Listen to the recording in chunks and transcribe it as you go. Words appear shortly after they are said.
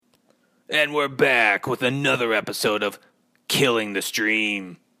And we're back with another episode of Killing the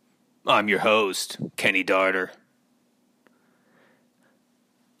Stream. I'm your host, Kenny Darter.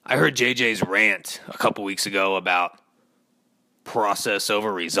 I heard JJ's rant a couple weeks ago about process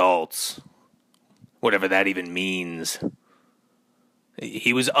over results, whatever that even means.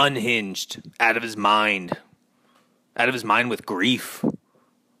 He was unhinged, out of his mind with grief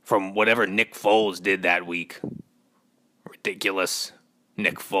from whatever Nick Foles did that week. Ridiculous.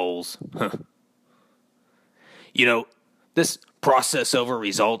 Nick Foles. You know, this process over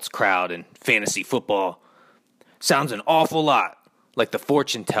results crowd in fantasy football sounds an awful lot like the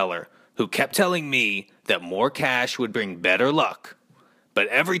fortune teller who kept telling me that more cash would bring better luck. But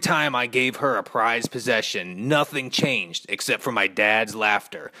every time I gave her a prized possession, nothing changed except for my dad's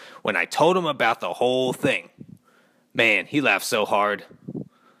laughter when I told him about the whole thing. Man, he laughed so hard.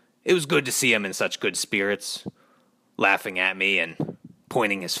 It was good to see him in such good spirits, laughing at me and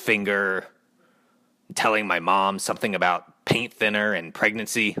pointing his finger, telling my mom something about paint thinner and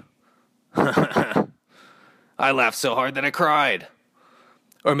pregnancy. I laughed so hard that I cried.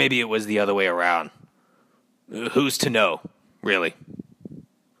 Or maybe it was the other way around. Who's to know, really?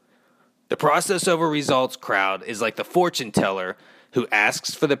 The process over results crowd is like the fortune teller who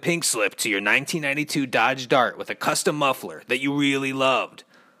asks for the pink slip to your 1992 Dodge Dart with a custom muffler that you really loved,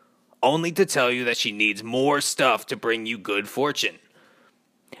 only to tell you that she needs more stuff to bring you good fortune.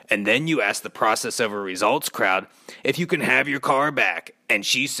 And then you ask the process over results crowd if you can have your car back, and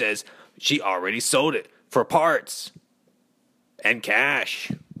she says she already sold it for parts and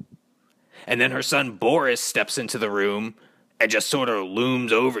cash. And then her son Boris steps into the room and just sort of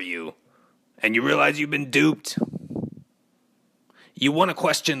looms over you, and you realize you've been duped. You want to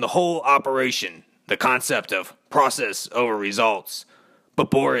question the whole operation, the concept of process over results,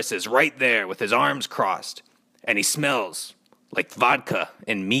 but Boris is right there with his arms crossed, and he smells like vodka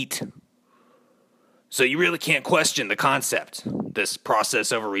and meat. So you really can't question the concept, this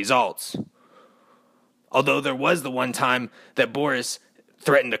process over results. Although there was the one time that Boris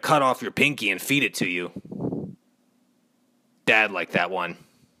threatened to cut off your pinky and feed it to you. Dad liked that one.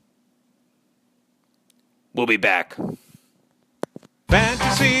 We'll be back.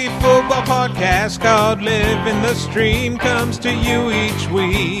 Fantasy football podcast called Living the Stream comes to you each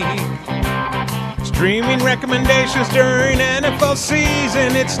week. Streaming recommendations during NFL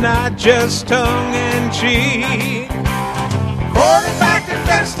season, it's not just tongue-in-cheek. Quarterback,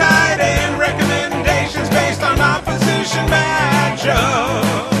 defense, tight end recommendations based on opposition matchup.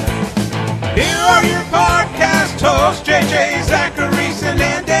 Here are your podcast hosts, JJ Zacharyson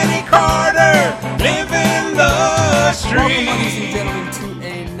and Danny Carter, living the stream. Welcome, ladies and gentlemen, to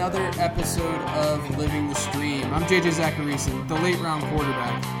another episode of Living the Stream. I'm JJ Zacharyson, the late round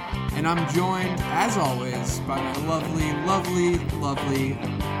quarterback. And I'm joined, as always, by my lovely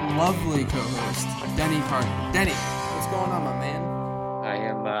co-host, Denny Carter. Denny, what's going on, my man?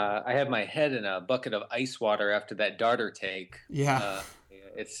 I have my head in a bucket of ice water after that darter take. Yeah.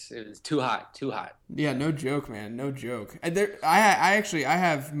 It was too hot. Yeah, no joke, man, no joke. I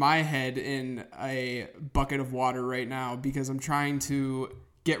have my head in a bucket of water right now because I'm trying to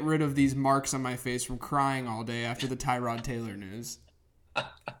get rid of these marks on my face from crying all day after the Tyrod Taylor news.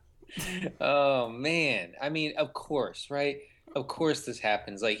 Oh man, I mean, of course, right? Of course, this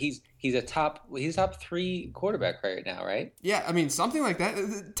happens. Like he's a top 3 quarterback right now, right? Yeah, I mean something like that.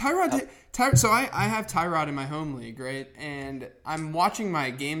 Tyrod. So I have Tyrod in my home league, right? And I'm watching my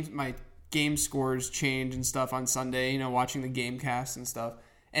game scores change and stuff on Sunday. You know, watching the game cast and stuff.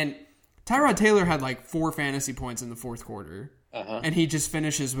 And Tyrod Taylor had like 4 fantasy points in the fourth quarter, and he just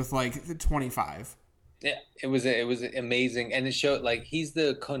finishes with like 25. Yeah, it was amazing, and it showed like he's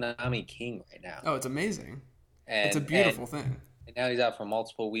the Konami king right now. Oh, it's amazing. It's a beautiful thing. And now he's out for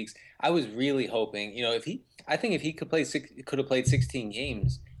multiple weeks. I was really hoping, you know, if he could have played 16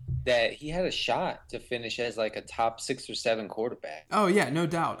 games, that he had a shot to finish as like a top 6 or 7 quarterback. Oh yeah, no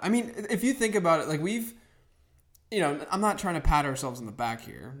doubt. I mean, if you think about it, like I'm not trying to pat ourselves on the back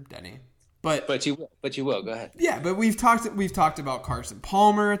here, Denny. But you will. Go ahead. Yeah, but we've talked about Carson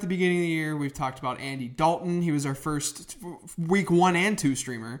Palmer at the beginning of the year. We've talked about Andy Dalton. He was our first week 1 and 2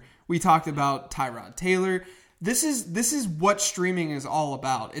 streamer. We talked about Tyrod Taylor. This is what streaming is all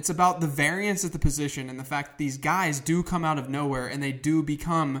about. It's about the variance at the position and the fact that these guys do come out of nowhere and they do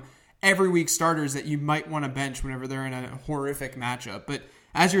become every week starters that you might want to bench whenever they're in a horrific matchup. But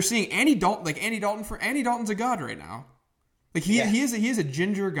as you're seeing, Andy Dalton's a god right now. Like he is a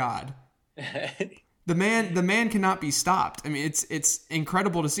ginger god. The man cannot be stopped. I mean, it's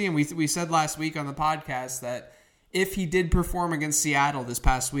incredible to see him. We said last week on the podcast that if he did perform against Seattle this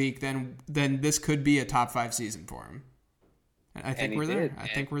past week, then this could be a top 5 season for him. I think we're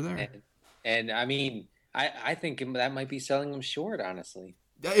there. And I mean, I think that might be selling him short, honestly.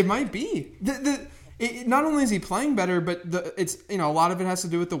 It might be. Not only is he playing better, but it's a lot of it has to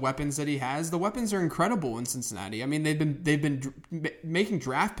do with the weapons that he has. The weapons are incredible in Cincinnati. I mean, they've been making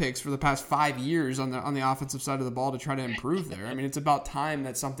draft picks for the past 5 years on the offensive side of the ball to try to improve there. I mean, it's about time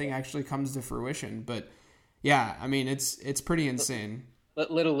that something actually comes to fruition. But yeah, I mean, it's pretty insane. Let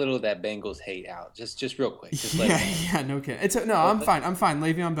little that Bengals hate out. Just real quick. Just no kidding. I'm fine.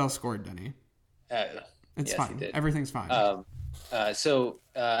 Le'Veon Bell scored, Denny. It's yes, fine. Everything's fine.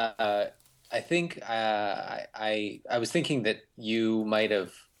 I think I was thinking that you might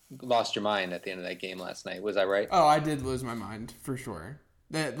have lost your mind at the end of that game last night. Was I right? Oh, I did lose my mind for sure.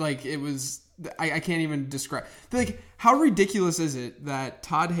 That it was. I can't even describe. How ridiculous is it that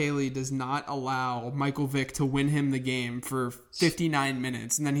Todd Haley does not allow Michael Vick to win him the game for 59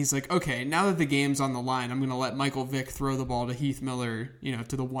 minutes, and then he's like, okay, now that the game's on the line, I'm going to let Michael Vick throw the ball to Heath Miller,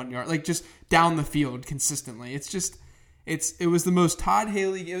 to the 1 yard, just down the field consistently. It's just. It was the most Todd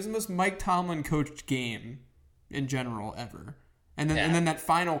Haley. It was the most Mike Tomlin coached game in general ever. And then that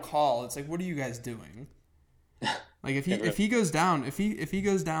final call, it's like, what are you guys doing? Like if he goes down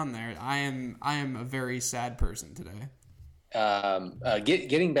there, I am a very sad person today.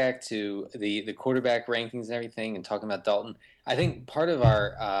 Getting back to the quarterback rankings and everything, and talking about Dalton, I think part of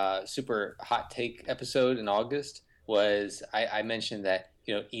our super hot take episode in August was I mentioned that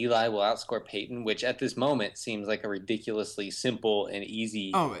Eli will outscore Peyton, which at this moment seems like a ridiculously simple and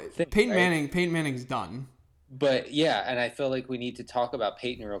easy thing. Peyton Manning's done. But yeah, and I feel like we need to talk about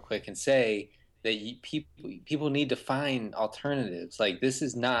Peyton real quick and say that people need to find alternatives. Like, this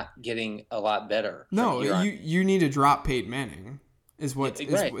is not getting a lot better. No, you need to drop Peyton Manning is what's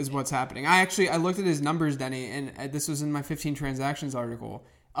happening. I looked at his numbers, Denny, and this was in my 15 transactions article.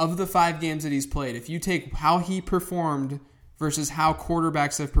 Of the 5 games that he's played, if you take how he performed versus how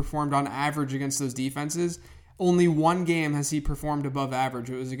quarterbacks have performed on average against those defenses, only 1 game has he performed above average.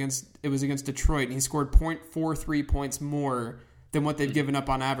 It was against Detroit, and he scored 0.43 points more than what they've given up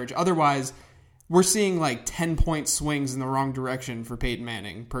on average. Otherwise, we're seeing 10-point swings in the wrong direction for Peyton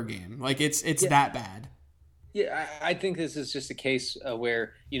Manning per game. It's that bad. Yeah, I think this is just a case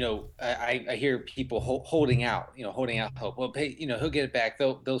where I hear people holding out hope. Well, he'll get it back.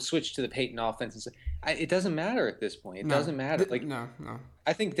 They'll switch to the Peyton offense, and it doesn't matter at this point. It doesn't matter. No.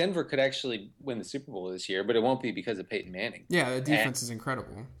 I think Denver could actually win the Super Bowl this year, but it won't be because of Peyton Manning. Yeah, the defense is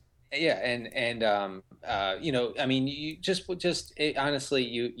incredible. Yeah, and I mean, you honestly,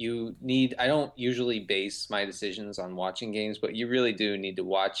 you need. I don't usually base my decisions on watching games, but you really do need to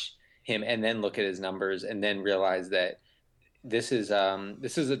watch him and then look at his numbers and then realize that this is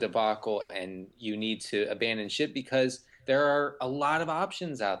a debacle, and you need to abandon ship because there are a lot of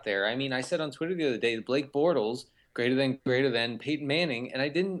options out there. I mean, I said on Twitter the other day, Blake Bortles greater than Peyton Manning,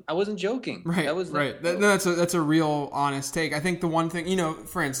 and I wasn't joking. Right, that was right. That's a real honest take. I think the one thing,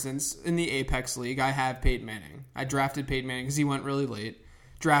 for instance, in the Apex League, I have Peyton Manning. I drafted Peyton Manning because he went really late.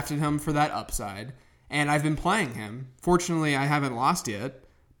 Drafted him for that upside, and I've been playing him. Fortunately, I haven't lost yet.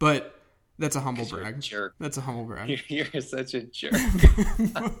 But that's a humble brag. Jerk. That's a humble brag. You're such a jerk.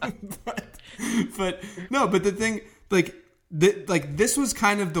 but the thing, this was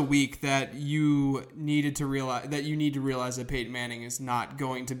kind of the week that you need to realize that Peyton Manning is not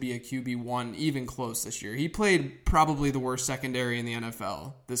going to be a QB1 even close this year. He played probably the worst secondary in the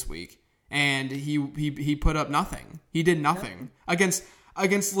NFL this week, and he put up nothing. He did nothing against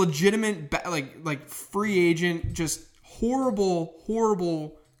legitimate free agent, just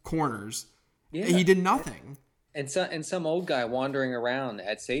horrible corners. Yeah. He did nothing. And some old guy wandering around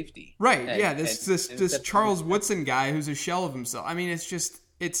at safety. Right. This Charles Woodson guy who's a shell of himself. I mean, I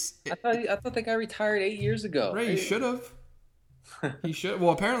thought that guy retired 8 years ago. Right. He should have. He should.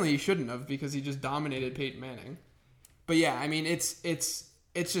 Well, apparently he shouldn't have, because he just dominated Peyton Manning. But yeah, I mean, it's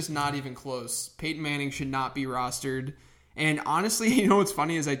just not even close. Peyton Manning should not be rostered. And honestly, what's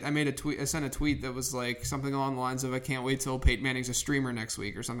funny is I sent a tweet that was something along the lines of, I can't wait till Peyton Manning's a streamer next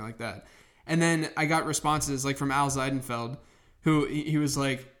week or something like that. And then I got responses from Al Zeidenfeld, who he was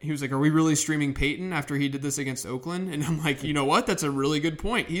like, are we really streaming Peyton after he did this against Oakland? And I'm like, you know what? That's a really good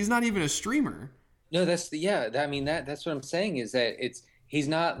point. He's not even a streamer. No, that's what I'm saying is that he's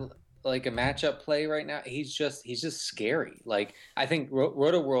not like a matchup play right now. He's just scary. I think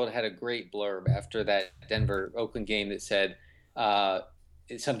Roto World had a great blurb after that Denver Oakland game that said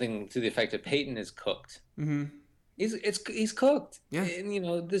it's something to the effect of Peyton is cooked. Mm-hmm. He's cooked. Yeah.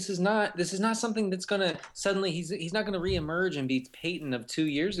 And this is not something that's gonna suddenly he's not gonna reemerge and be Peyton of 2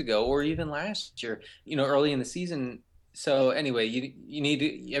 years ago or even last year. Early in the season. So anyway,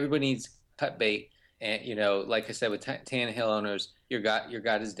 everybody needs to cut bait. And like I said with Tannehill owners, your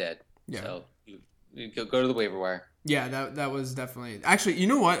God is dead. Yeah. So you go to the waiver wire. Yeah, that was definitely... Actually, you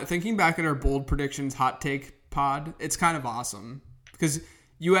know what? Thinking back at our bold predictions hot take pod, it's kind of awesome. Because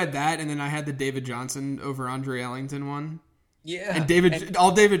you had that, and then I had the David Johnson over Andre Ellington one. Yeah. And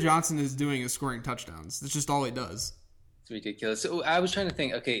all David Johnson is doing is scoring touchdowns. That's just all he does. It's ridiculous. So I was trying to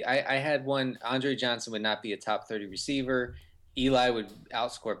think, okay, I had one, Andre Johnson would not be a top 30 receiver. Eli would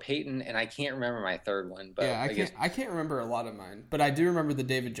outscore Peyton, and I can't remember my third one. But Yeah, I can't remember a lot of mine, but I do remember the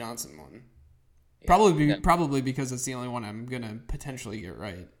David Johnson one. Yeah, Probably because it's the only one I'm going to potentially get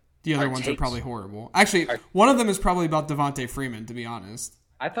right. The other ones are probably horrible. Actually, one of them is probably about Devontae Freeman, to be honest.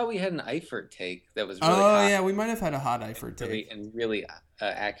 I thought we had an Eifert take that was really hot. Oh, yeah, we might have had a hot Eifert take. And really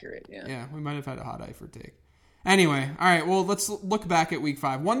accurate, yeah. Yeah, we might have had a hot Eifert take. Anyway, all right, well, let's look back at Week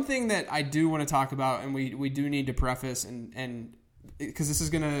 5. One thing that I do want to talk about, and we do need to preface, and because this is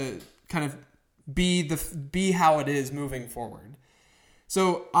going to kind of be how it is moving forward.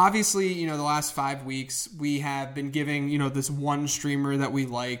 So obviously, the last 5 weeks we have been giving, this one streamer that we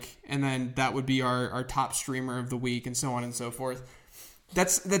like, and then that would be our top streamer of the week, and so on and so forth.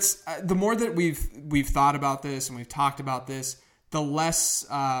 That's the more that we've thought about this and we've talked about this, the less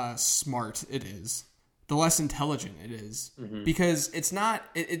smart it is, the less intelligent it is, because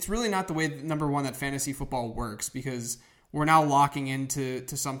it's really not the way number one that fantasy football works, because we're now locking into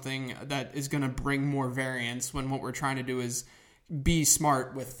something that is going to bring more variance when what we're trying to do is be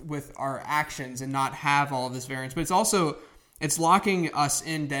smart with our actions and not have all of this variance. But it's locking us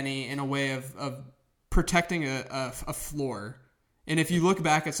in, Denny, in a way of protecting a floor. And if you look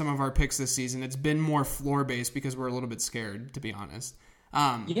back at some of our picks this season, it's been more floor based because we're a little bit scared, to be honest.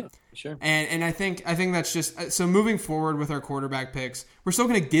 Yeah, sure. And I think that's just so. Moving forward with our quarterback picks, we're still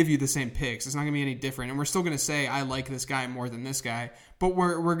going to give you the same picks. It's not going to be any different, and we're still going to say I like this guy more than this guy. But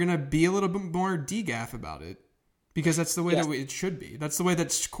we're going to be a little bit more DGAF about it. Because that's the way that it should be. That's the way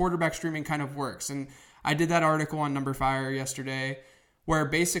that quarterback streaming kind of works. And I did that article on Number Fire yesterday where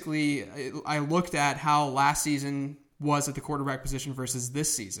basically I looked at how last season was at the quarterback position versus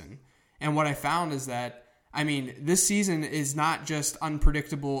this season. And what I found is that, this season is not just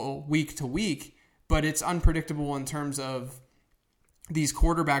unpredictable week to week, but it's unpredictable in terms of these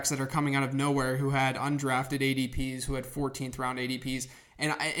quarterbacks that are coming out of nowhere who had undrafted ADPs, who had 14th round ADPs.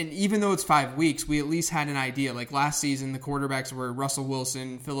 And even though it's 5 weeks, we at least had an idea. Like last season, the quarterbacks were Russell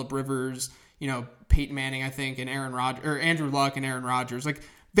Wilson, Phillip Rivers, Peyton Manning, I think, and Andrew Luck and Aaron Rodgers. Like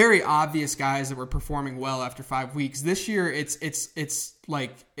very obvious guys that were performing well after 5 weeks. This year, it's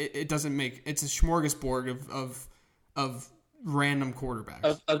like it doesn't make it's a smorgasbord of random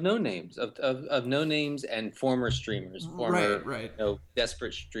quarterbacks of no names of no names and former streamers, right.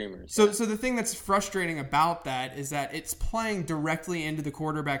 Desperate streamers. So the thing that's frustrating about that is that it's playing directly into the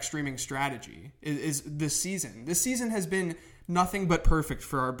quarterback streaming strategy. Is this season? This season has been nothing but perfect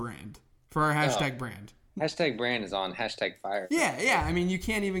for our brand, for our hashtag brand. Hashtag brand is on hashtag fire. Yeah. You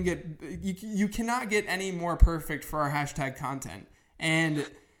can't even get you cannot get any more perfect for our hashtag content and.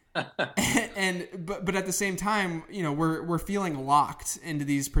 But at the same time, we're feeling locked into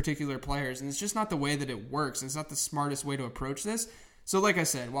these particular players, and it's just not the way that it works. It's not the smartest way to approach this. So, like I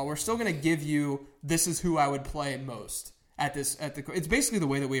said, while we're still going to give you this is who I would play most it's basically the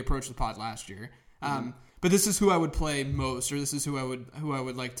way that we approached the pod last year. But this is who I would play most, or this is who I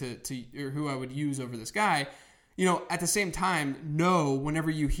would like to or who I would use over this guy. At the same time, whenever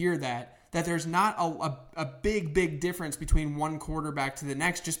you hear that there's not a big difference between one quarterback to the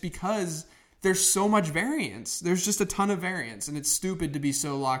next, just because there's so much variance. There's just a ton of variance, and it's stupid to be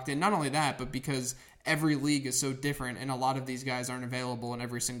so locked in. Not only that, but because every league is so different, and a lot of these guys aren't available in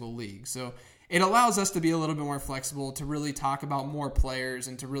every single league. So it allows us to be a little bit more flexible, to really talk about more players,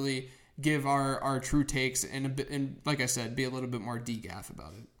 and to really give our true takes, and like I said, be a little bit more DGAF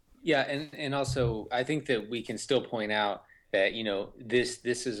about it. Yeah, and also I think that we can still point out that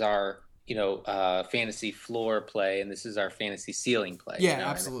this is our fantasy floor play, and this is our fantasy ceiling play. Yeah,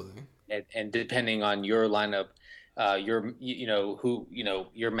 absolutely. And depending on your lineup, your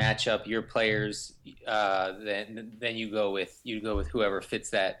matchup, your players, then you go with whoever fits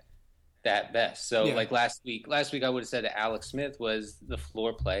that best. So like last week I would have said that Alex Smith was the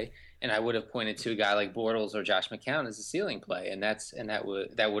floor play, and I would have pointed to a guy like Bortles or Josh McCown as a ceiling play, and that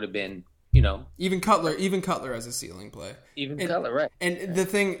would have been. Even Cutler as a ceiling play. Cutler, right? And the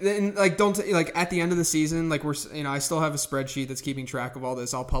thing, at the end of the season, I still have a spreadsheet that's keeping track of all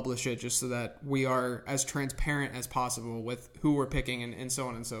this. I'll publish it just so that we are as transparent as possible with who we're picking and so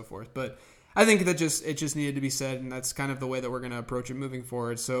on and so forth. But I think that it just needed to be said, and that's kind of the way that we're going to approach it moving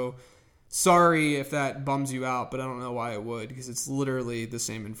forward. So sorry if that bums you out, but I don't know why it would, because it's literally the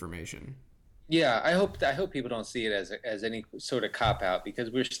same information. Yeah, I hope people don't see it as any sort of cop out,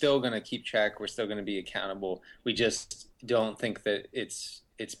 because we're still going to keep track. We're still going to be accountable. We just don't think that it's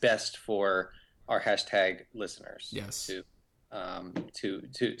best for our hashtag listeners. Yes. To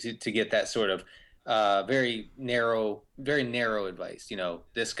get that sort of very narrow advice.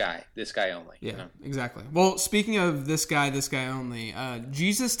 This guy only. Yeah, exactly. Well, speaking of this guy only,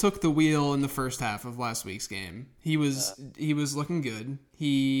 Jesus took the wheel in the first half of last week's game. He was looking good.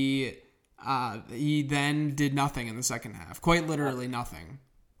 He then did nothing in the second half. Quite literally nothing.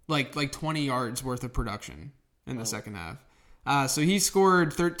 Like 20 yards worth of production in the second half. So he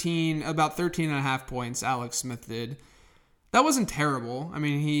scored about 13 and a half points. Alex Smith did. That wasn't terrible. I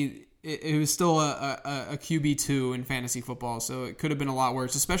mean, it was still a QB2 in fantasy football, so it could have been a lot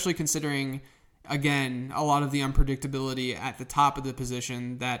worse, especially considering, again, a lot of the unpredictability at the top of the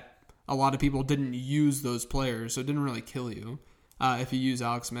position, that a lot of people didn't use those players, so it didn't really kill you if you use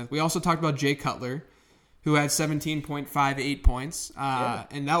Alex Smith. We also talked about Jay Cutler, who had 17.58 points,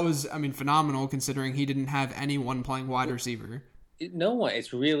 and that was, phenomenal considering he didn't have anyone playing wide receiver. No one.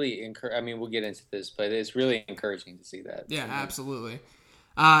 It's really we'll get into this, but it's really encouraging to see that. Yeah, absolutely.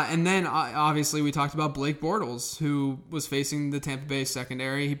 And then, obviously, we talked about Blake Bortles, who was facing the Tampa Bay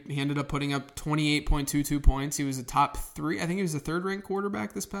secondary. He ended up putting up 28.22 points. He was a top 3. I think he was the third-ranked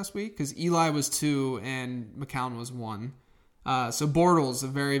quarterback this past week, because Eli was 2 and McCown was 1. So Bortles, a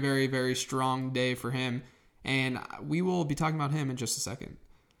very, very, very strong day for him. And we will be talking about him in just a second.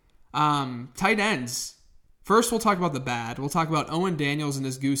 Tight ends. First, we'll talk about the bad. We'll talk about Owen Daniels and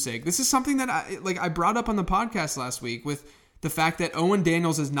his goose egg. This is something that I brought up on the podcast last week with the fact that Owen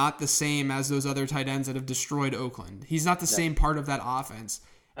Daniels is not the same as those other tight ends that have destroyed Oakland. He's not the same part of that offense.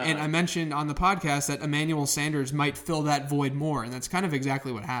 And I mentioned on the podcast that Emmanuel Sanders might fill that void more, and that's kind of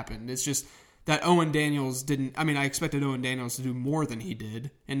exactly what happened. It's just that Owen Daniels didn't... I expected Owen Daniels to do more than he did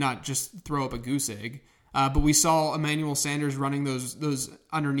and not just throw up a goose egg. But we saw Emmanuel Sanders running those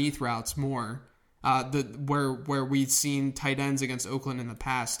underneath routes more, where we'd seen tight ends against Oakland in the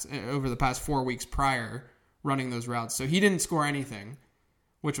past, over the past 4 weeks prior, running those routes. So he didn't score anything,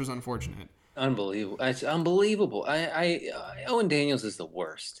 which was unfortunate. Unbelievable. It's unbelievable. Owen Daniels is the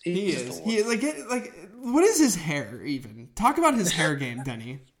worst. He is. He what is his hair even? Talk about his hair game,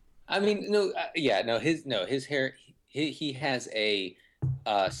 Denny. His hair, he has a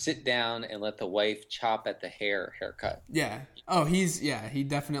sit down and let the wife chop at the haircut. Yeah. Oh, he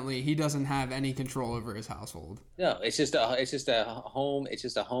doesn't have any control over his household. No, it's just a home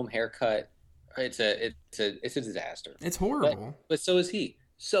haircut. It's a disaster. It's horrible. But so is he.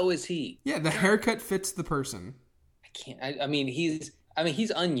 Yeah, the haircut fits the person. I can't. He's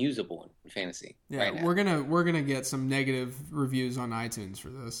unusable in fantasy. Yeah, right now. we're gonna get some negative reviews on iTunes for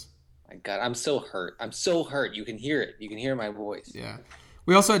this. My God, I'm so hurt. You can hear it. You can hear my voice. Yeah.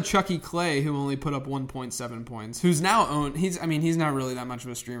 We also had Chucky Clay, who only put up 1.7 points. Who's now owned? He's not really that much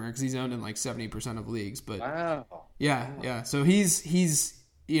of a streamer because he's owned in like 70% of leagues. But wow. Yeah. So he's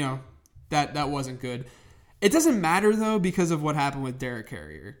that wasn't good. It doesn't matter though because of what happened with Derek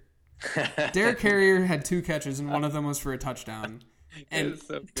Carrier. Derek Carrier had 2 catches and one of them was for a touchdown. And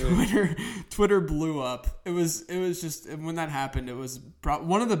so Twitter blew up. It was just, when that happened, it was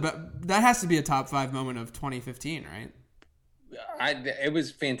one of the that has to be a top 5 moment of 2015, right? It was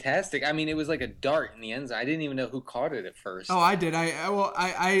fantastic. It was like a dart in the end zone. I didn't even know who caught it at first. Oh, I did.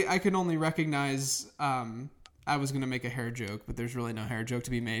 I could only recognize. I was gonna make a hair joke, but there's really no hair joke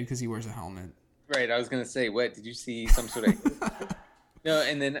to be made because he wears a helmet. Right. I was gonna say, what did you see? Some sort of. No,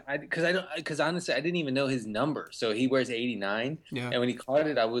 and then because honestly, I didn't even know his number. So he wears 89. Yeah. And when he caught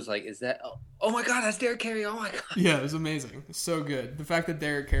it, I was like, "Is that? Oh my God, that's Derek Carrier! Oh my God!" Yeah, it was amazing. It's so good. The fact that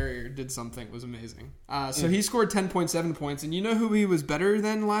Derek Carrier did something was amazing. So he scored 10.7 points, and you know who he was better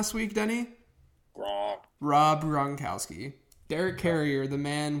than last week, Denny? Rob Gronkowski. Derek Carrier, the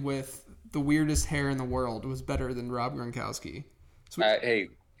man with the weirdest hair in the world, was better than Rob Gronkowski. So, hey,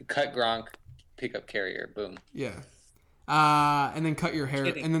 cut Gronk, pick up Carrier. Boom. Yeah. And then cut your hair,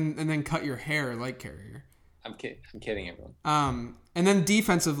 and then cut your hair like Carrier. I'm kidding, everyone. And then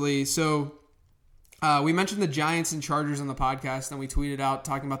defensively, so we mentioned the Giants and Chargers on the podcast, and we tweeted out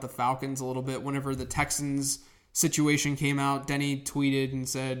talking about the Falcons a little bit. Whenever the Texans situation came out, Denny tweeted and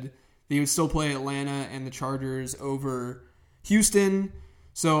said that he would still play Atlanta and the Chargers over Houston.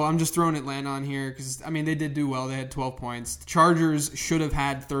 So I'm just throwing Atlanta on here because they did do well. They had 12 points. The Chargers should have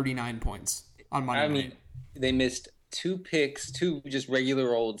had 39 points on Monday night. They missed 2 picks, 2 just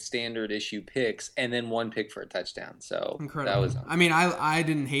regular old standard issue picks, and then 1 pick for a touchdown. So incredible. That was. I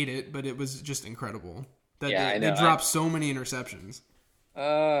didn't hate it, but it was just incredible that they dropped so many interceptions.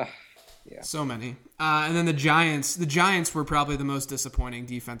 Yeah, so many. And then the Giants were probably the most disappointing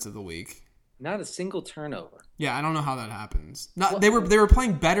defense of the week. Not a single turnover. Yeah, I don't know how that happens. They were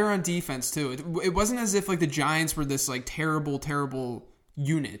playing better on defense too. It wasn't as if like the Giants were this like terrible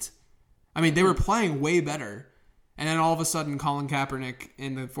unit. I mean, they were playing way better. And then all of a sudden Colin Kaepernick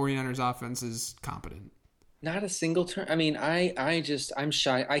in the 49ers offense is competent. Not a single turn. I mean, I'm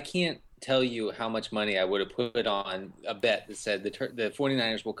shy. I can't tell you how much money I would have put on a bet that said the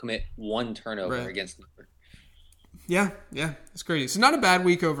 49ers will commit one turnover against them. Yeah, it's crazy. So not a bad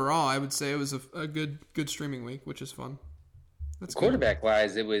week overall. I would say it was a good streaming week, which is fun. That's quarterback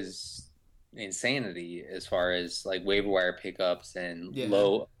wise, it was insanity as far as like waiver wire pickups and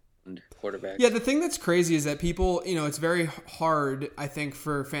low quarterback. Yeah, the thing that's crazy is that people, it's very hard, I think,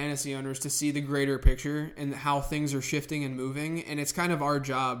 for fantasy owners to see the greater picture and how things are shifting and moving. And it's kind of our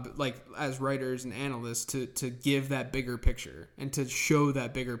job, like as writers and analysts, to give that bigger picture and to show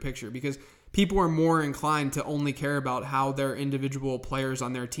that bigger picture, because people are more inclined to only care about how their individual players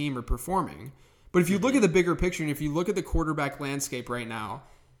on their team are performing. But if you look at the bigger picture and if you look at the quarterback landscape right now,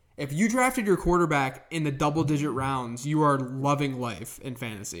 if you drafted your quarterback in the double-digit rounds, you are loving life in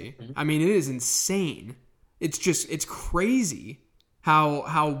fantasy. I mean, it is insane. It's crazy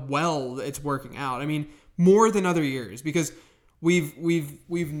how well it's working out. I mean, more than other years, because we've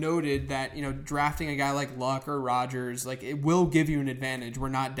noted that, drafting a guy like Luck or Rodgers, like, it will give you an advantage. We're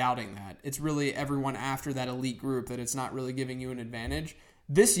not doubting that. It's really everyone after that elite group that it's not really giving you an advantage.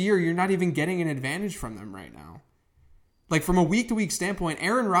 This year, you're not even getting an advantage from them right now. Like, from a week-to-week standpoint,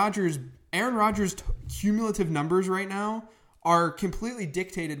 Aaron Rodgers' cumulative numbers right now are completely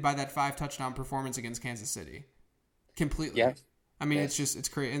dictated by that 5-touchdown performance against Kansas City. Completely. Yeah. I mean, it's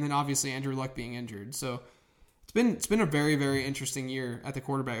crazy. And then, obviously, Andrew Luck being injured. So, it's been a very, very interesting year at the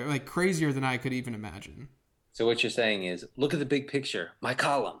quarterback. Like, crazier than I could even imagine. So, what you're saying is, look at the big picture. My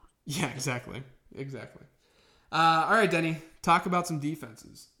column. Yeah, exactly. All right, Denny. Talk about some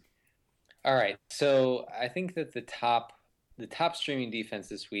defenses. All right. So, I think that the top streaming defense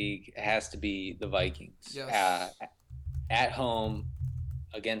this week has to be the Vikings. Yes. At home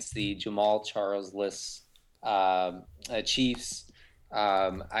against the Jamal Charles-less Chiefs.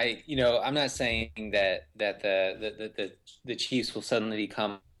 I'm not saying that the Chiefs will suddenly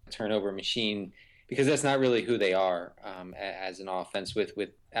become a turnover machine, because that's not really who they are as an offense with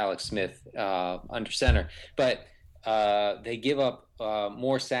Alex Smith under center. But they give up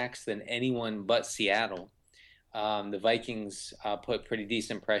more sacks than anyone but Seattle. The Vikings put pretty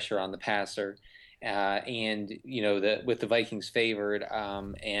decent pressure on the passer, and with the Vikings favored,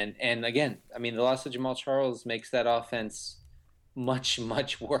 and again, I mean, the loss of Jamal Charles makes that offense much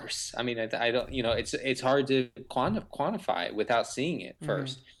worse. I mean, I don't, it's hard to quantify without seeing it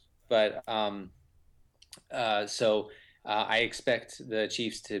first, but so I expect the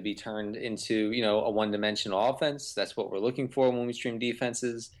Chiefs to be turned into a one-dimensional offense. That's what we're looking for when we stream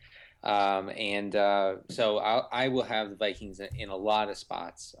defenses. So I will have the Vikings in a lot of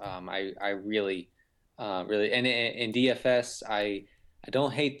spots. I really, and in DFS, I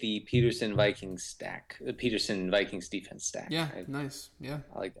don't hate the Peterson Vikings defense stack. Yeah, nice. Yeah,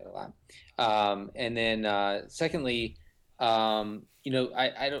 I like that a lot. And then secondly, I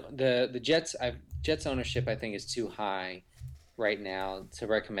don't the Jets ownership, I think, is too high right now to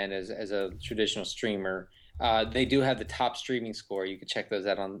recommend as a traditional streamer. They do have the top streaming score. You can check those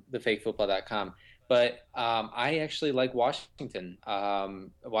out on thefakefootball.com. But I actually like Washington.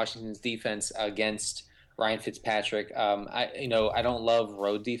 Washington's defense against Ryan Fitzpatrick. I don't love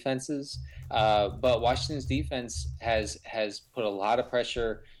road defenses, but Washington's defense has put a lot of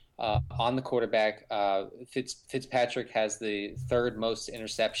pressure on the quarterback. Fitzpatrick has the third most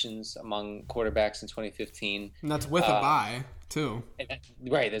interceptions among quarterbacks in 2015. And that's with a bye too.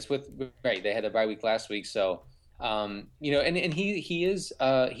 Right. They had a bye week last week, so and he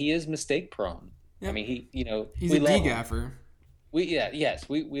is mistake prone. Yep. I mean, he's a D-gaffer.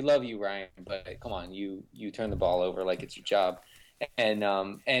 We love you, Ryan, but come on, you turn the ball over like it's your job, and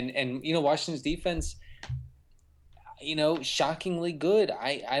Washington's defense, shockingly good.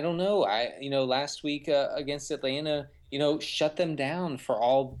 I don't know. Last week against Atlanta, shut them down for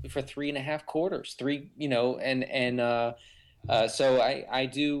 3.5 quarters. So I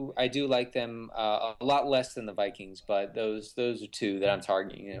do like them a lot less than the Vikings, but those are two that I'm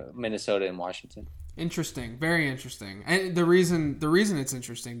targeting. Minnesota and Washington. Interesting, very interesting. And the reason it's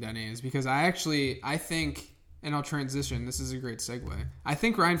interesting, Denny, is because I think, and I'll transition. This is a great segue. I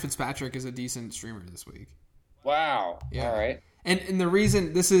think Ryan Fitzpatrick is a decent streamer this week. Wow. Yeah. All right. And the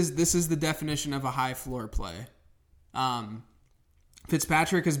reason this is the definition of a high floor play.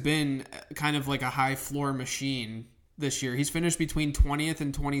 Fitzpatrick has been kind of like a high floor machine this year. He's finished between 20th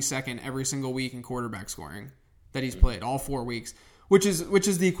and 22nd every single week in quarterback scoring that he's played, all 4 weeks. which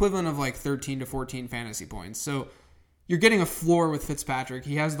is the equivalent of like 13 to 14 fantasy points. So you're getting a floor with Fitzpatrick.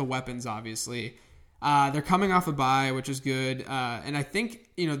 He has the weapons, obviously. They're coming off a bye, which is good. And I think,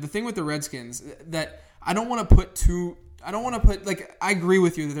 the thing with the Redskins that I don't want to put, like, I agree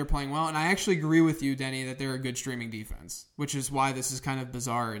with you that they're playing well. And I actually agree with you, Denny, that they're a good streaming defense, which is why this is kind of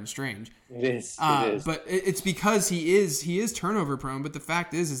bizarre and strange. It is. But it's because he is turnover prone. But the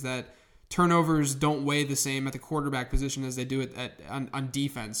fact is that turnovers don't weigh the same at the quarterback position as they do on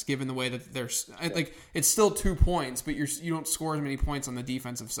defense, given the way that they're like, it's still 2 points, but you don't score as many points on the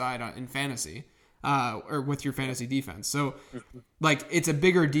defensive side in fantasy, or with your fantasy defense. So like, it's a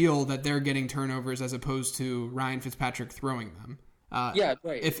bigger deal that they're getting turnovers as opposed to Ryan Fitzpatrick throwing them. Yeah,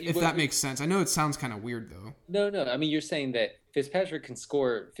 right. If that makes sense. I know it sounds kind of weird though. No. I mean, you're saying that Fitzpatrick can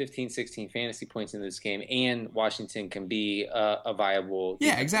score 15, 16 fantasy points in this game, and Washington can be a viable.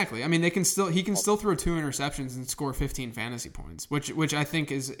 Yeah, exactly. I mean, he can still throw 2 interceptions and score 15 fantasy points, which I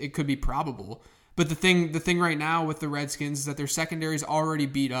think it could be probable. But the thing right now with the Redskins is that their secondary is already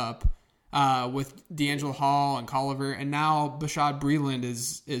beat up with D'Angelo Hall and Colliver, and now Bashad Breeland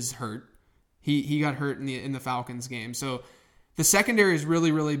is hurt. He got hurt in the Falcons game, so the secondary is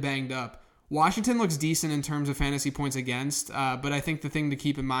really, really banged up. Washington looks decent in terms of fantasy points against, but I think the thing to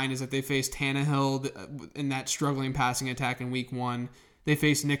keep in mind is that they faced Tannehill in that struggling passing attack in week 1. They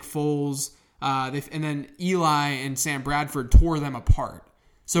faced Nick Foles, and then Eli and Sam Bradford tore them apart.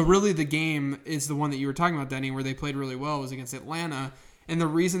 So really the game is the one that you were talking about, Denny, where they played really well, was against Atlanta. And the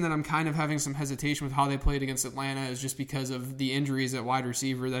reason that I'm kind of having some hesitation with how they played against Atlanta is just because of the injuries at wide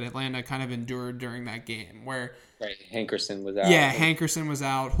receiver that Atlanta kind of endured during that game. Where Hankerson was out. Yeah, Hankerson was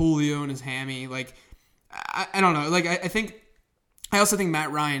out. Julio and his hammy. Like, I don't know. Like, I also think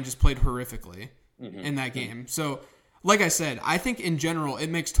Matt Ryan just played horrifically in that game. So, like I said, I think in general it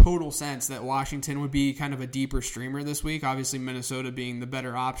makes total sense that Washington would be kind of a deeper streamer this week. Obviously, Minnesota being the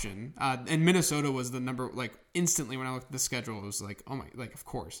better option. And Minnesota was the number, like, instantly when I looked at the schedule, it was like, oh my, like, of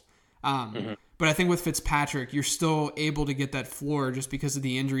course. But I think with Fitzpatrick, you're still able to get that floor just because of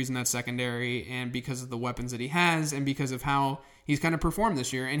the injuries in that secondary and because of the weapons that he has and because of how he's kind of performed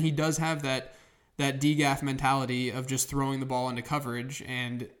this year. And he does have that DGAF mentality of just throwing the ball into coverage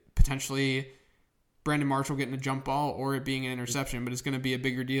and potentially Brandon Marshall getting a jump ball or it being an interception, but it's going to be a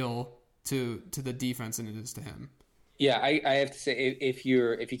bigger deal to the defense than it is to him. Yeah, I have to say, if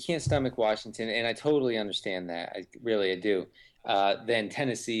you can't stomach Washington, and I totally understand that, I do, then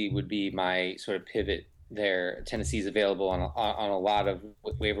Tennessee would be my sort of pivot there. Tennessee's available on a lot of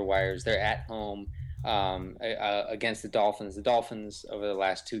waiver wires. They're at home against the Dolphins. The Dolphins over the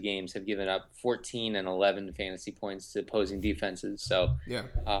last 2 games have given up 14 and 11 fantasy points to opposing defenses. So yeah,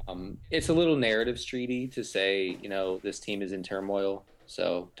 it's a little narrative streety to say, this team is in turmoil,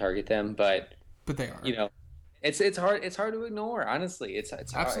 so target them. But they are. It's hard to ignore. Honestly, it's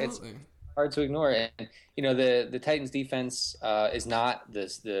absolutely hard to ignore. And the Titans defense is not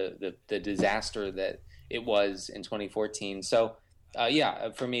the disaster that it was in 2014. So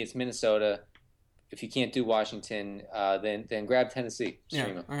for me, it's Minnesota. If you can't do Washington, then grab Tennessee.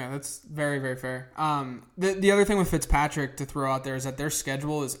 Okay, that's very, very fair. The other thing with Fitzpatrick to throw out there is that their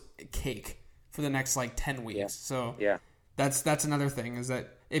schedule is cake for the next 10 weeks. Yeah. So yeah, that's another thing is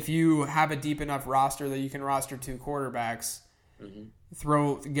that if you have a deep enough roster that you can roster 2 quarterbacks,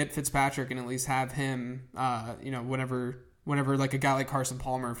 get Fitzpatrick and at least have him, whenever like a guy like Carson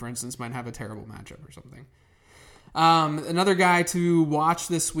Palmer, for instance, might have a terrible matchup or something. Another guy to watch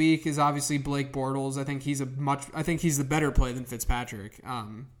this week is obviously Blake Bortles. I think he's the better play than Fitzpatrick.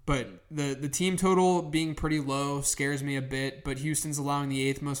 But the team total being pretty low scares me a bit, but Houston's allowing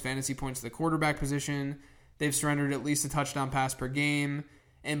the 8th most fantasy points to the quarterback position. They've surrendered at least a touchdown pass per game.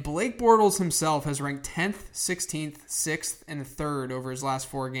 And Blake Bortles himself has ranked 10th, 16th, 6th, and 3rd over his last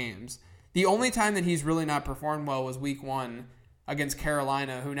 4 games. The only time that he's really not performed well was week 1 against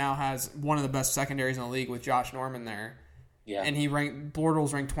Carolina, who now has one of the best secondaries in the league with Josh Norman there. Yeah. And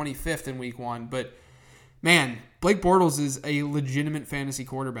Bortles ranked 25th in week 1. But, man, Blake Bortles is a legitimate fantasy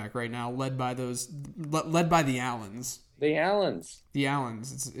quarterback right now, led by the Allens. The Allens. The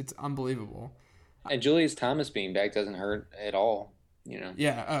Allens. It's unbelievable. And Julius Thomas being back doesn't hurt at all.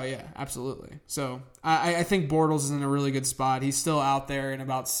 Yeah. Oh, yeah. Absolutely. So I think Bortles is in a really good spot. He's still out there in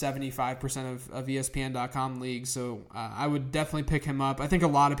about 75% of ESPN.com leagues. So I would definitely pick him up. I think a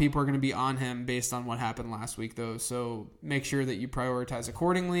lot of people are going to be on him based on what happened last week, though. So make sure that you prioritize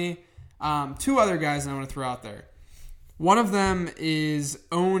accordingly. 2 other guys I want to throw out there. One of them is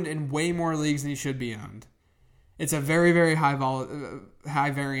owned in way more leagues than he should be owned. It's a very, very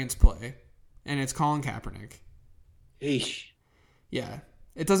high variance play, and it's Colin Kaepernick. Eesh. Yeah.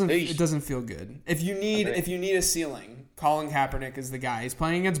 It doesn't feel good. If you need a ceiling, Colin Kaepernick is the guy. He's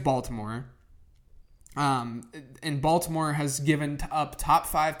playing against Baltimore. And Baltimore has given up top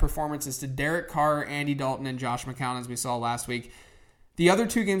 5 performances to Derek Carr, Andy Dalton, and Josh McCown, as we saw last week. The other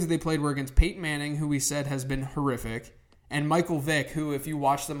 2 games that they played were against Peyton Manning, who we said has been horrific, and Michael Vick, who, if you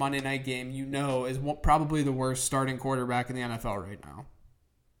watch the Monday night game, you know is probably the worst starting quarterback in the NFL right now.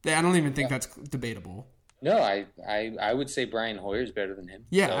 I don't even think that's debatable. No, I would say Brian Hoyer's better than him.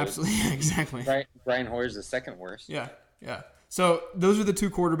 Yeah, so absolutely. Yeah, exactly. Brian Hoyer's the second worst. Yeah. So those are the 2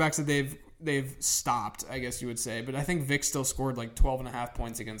 quarterbacks that they've stopped, I guess you would say. But I think Vic still scored like 12.5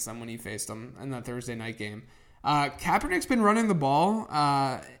 points against them when he faced them in that Thursday night game. Kaepernick's been running the ball.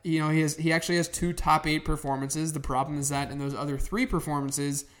 He actually has 2 top 8 performances. The problem is that in those other 3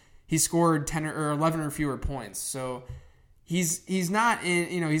 performances, he scored 10 or 11 or fewer points. So he's not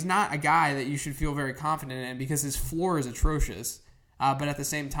a guy that you should feel very confident in because his floor is atrocious. But at the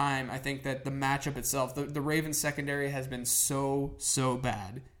same time, I think that the matchup itself, the Ravens secondary has been so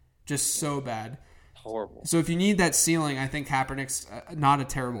bad. Just so bad. Horrible. So if you need that ceiling, I think Kaepernick's not a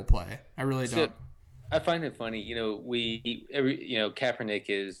terrible play. I really don't. I find it funny, Kaepernick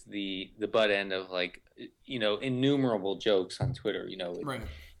is the butt end of innumerable jokes on Twitter, Right.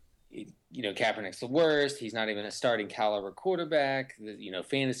 Kaepernick's the worst. He's not even a starting caliber quarterback.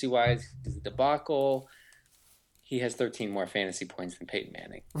 Fantasy wise, he's a debacle. He has 13 more fantasy points than Peyton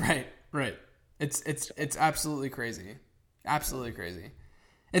Manning. Right. It's absolutely crazy. Absolutely crazy.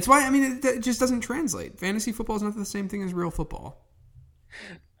 It's why, it just doesn't translate. Fantasy football is not the same thing as real football.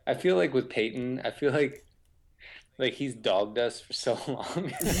 I feel like with Peyton, like he's dogged us for so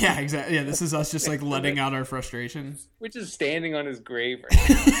long. Yeah, exactly. Yeah, this is us just letting out our frustration. We're just standing on his grave right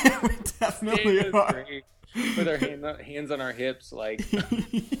now. We definitely are. With our hands on our hips, like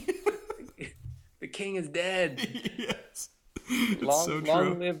the king is dead. Yes.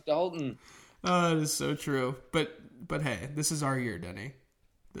 Long live Dalton. Oh, it is so true. But hey, this is our year, Denny.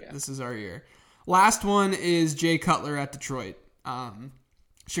 Yeah. This is our year. Last one is Jay Cutler at Detroit.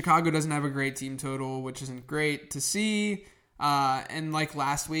 Chicago doesn't have a great team total, which isn't great to see. And like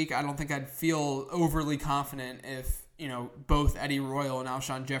last week, I don't think I'd feel overly confident if, both Eddie Royal and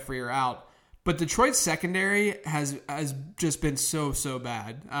Alshon Jeffrey are out. But Detroit's secondary has just been so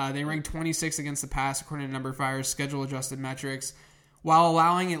bad. They ranked 26th against the pass according to Number Fire's schedule-adjusted metrics, while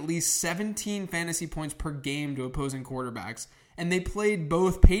allowing at least 17 fantasy points per game to opposing quarterbacks. And they played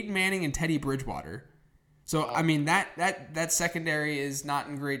both Peyton Manning and Teddy Bridgewater. So, that secondary is not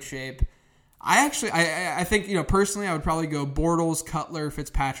in great shape. I think, personally, I would probably go Bortles, Cutler,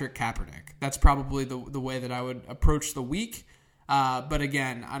 Fitzpatrick, Kaepernick. That's probably the way that I would approach the week. But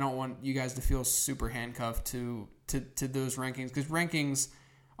again, I don't want you guys to feel super handcuffed to those rankings because rankings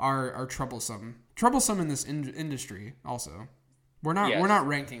are troublesome. Troublesome in this industry also. We're not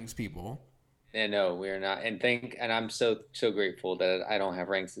rankings people. Yeah, no, we are not. And I'm so grateful that I don't have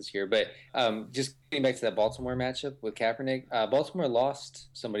ranks this year. But just getting back to that Baltimore matchup with Kaepernick, Baltimore lost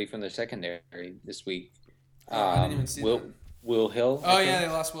somebody from their secondary this week. I didn't even see that. Will Hill. Oh, yeah, they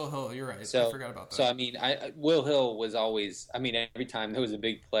lost Will Hill. You're right. So, I forgot about that. So, Will Hill was always, every time there was a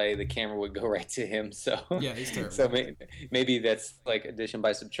big play, the camera would go right to him. So, yeah, he's terrible. So maybe that's like addition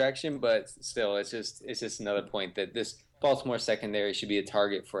by subtraction, but still, it's just another point that this Baltimore secondary should be a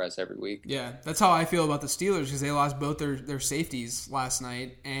target for us every week. Yeah, that's how I feel about the Steelers because they lost both their safeties last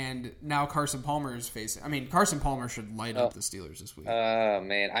night, and now Carson Palmer is facing. Carson Palmer should light up the Steelers this week. Oh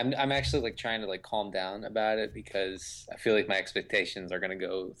man, I'm actually trying to calm down about it because I feel like my expectations are going to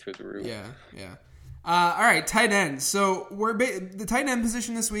go through the roof. Yeah. All right, tight end. So the tight end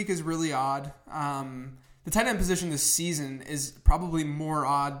position this week is really odd. The tight end position this season is probably more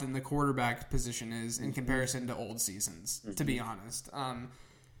odd than the quarterback position is in comparison to old seasons, to be honest.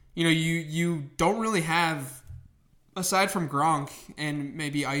 You don't really have, aside from Gronk and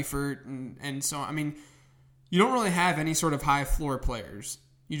maybe Eifert and so on, you don't really have any sort of high floor players.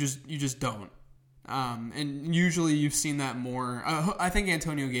 You just don't. And usually you've seen that more. I think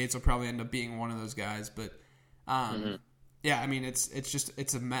Antonio Gates will probably end up being one of those guys, but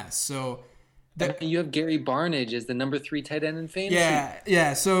it's a mess. So. You have Gary Barnidge as the number 3 tight end in fantasy.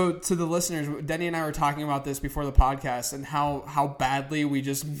 Yeah. So to the listeners, Denny and I were talking about this before the podcast and how badly we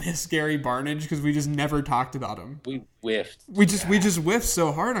just miss Gary Barnidge because we just never talked about him. We whiffed. We just whiffed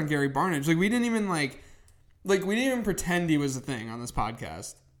so hard on Gary Barnidge. We didn't even pretend he was a thing on this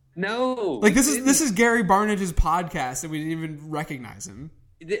podcast. No. This is Gary Barnidge's podcast and we didn't even recognize him.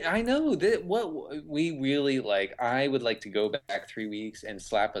 I know that what we really I would like to go back 3 weeks and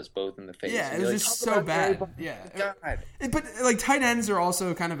slap us both in the face. Yeah, it was just so bad. Yeah, God. But tight ends are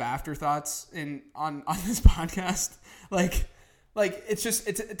also kind of afterthoughts on this podcast. like it's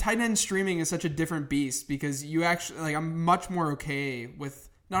tight end streaming is such a different beast because you actually like I'm much more okay with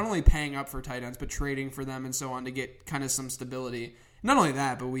not only paying up for tight ends but trading for them and so on to get kind of some stability. Not only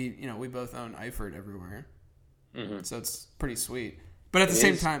that, but we both own Eifert everywhere, so it's pretty sweet. But at the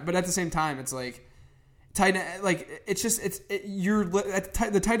same time, it's like tight end. Like you're at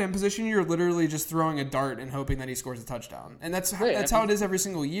the tight end position. You're literally just throwing a dart and hoping that he scores a touchdown, and that's how it is every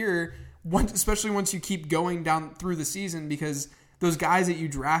single year. Especially once you keep going down through the season, because those guys that you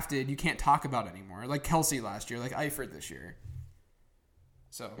drafted, you can't talk about anymore. Like Kelsey last year, like Eifert this year.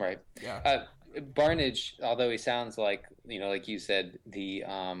 So right, yeah. Barnage, although he sounds like like you said, the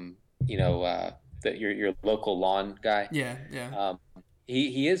your local lawn guy. Yeah.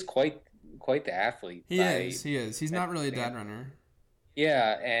 He is quite the athlete. He is. He's not really a dad runner.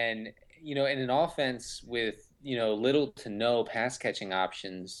 Yeah, and in an offense with little to no pass catching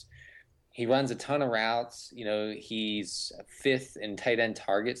options, he runs a ton of routes. He's 5th in tight end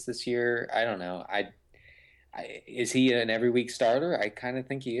targets this year. I don't know. Is he an every week starter? I kind of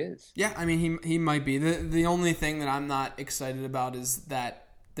think he is. Yeah, I mean he might be. The only thing that I'm not excited about is that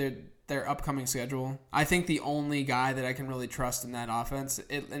their upcoming schedule. I think the only guy that I can really trust in that offense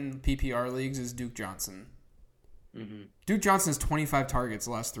in PPR leagues is Duke Johnson. Mm-hmm. Duke Johnson has 25 targets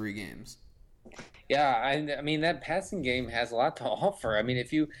the last 3 games. Yeah, I mean that passing game has a lot to offer. I mean,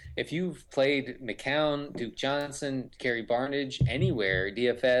 if you've played McCown, Duke Johnson, Gary Barnage anywhere,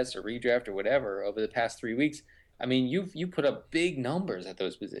 DFS or redraft or whatever over the past 3 weeks, I mean you put up big numbers at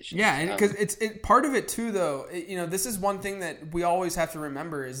those positions. Yeah, and because it's part of it too, though. This is one thing that we always have to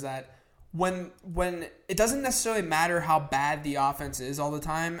remember is that when it doesn't necessarily matter how bad the offense is all the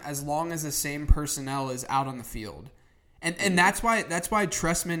time, as long as the same personnel is out on the field. And that's why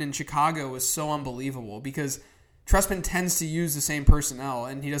Trestman in Chicago was so unbelievable, because Trestman tends to use the same personnel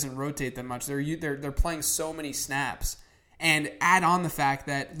and he doesn't rotate them much. They're playing so many snaps, and add on the fact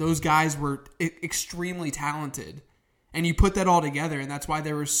that those guys were extremely talented, and you put that all together, and that's why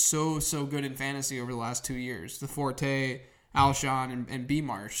they were so good in fantasy over the last 2 years. The Forte, Alshon, and B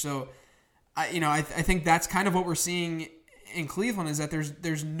Marsh. So, I think that's kind of what we're seeing in Cleveland, is that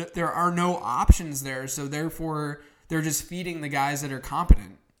there are no options there. So therefore, they're just feeding the guys that are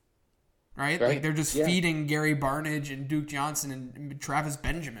competent, right? Like they're just feeding Gary Barnage and Duke Johnson and Travis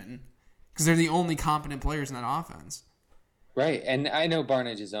Benjamin because they're the only competent players in that offense. Right, and I know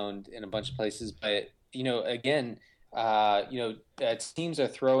Barnage is owned in a bunch of places, but again, teams are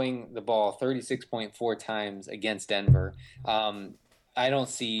throwing the ball 36.4 times against Denver. I don't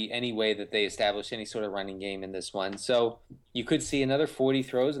see any way that they establish any sort of running game in this one. So you could see another 40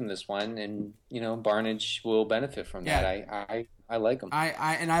 throws in this one, and Barnage will benefit from that. I like him.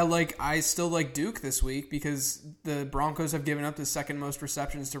 I still like Duke this week because the Broncos have given up the second most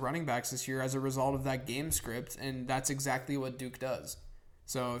receptions to running backs this year as a result of that game script, and that's exactly what Duke does.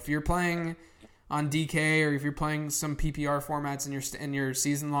 So if you're playing on DK or if you're playing some PPR formats in your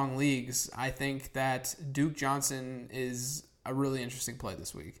season-long leagues, I think that Duke Johnson is a really interesting play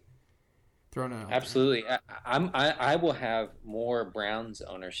this week. Absolutely. I will have more Browns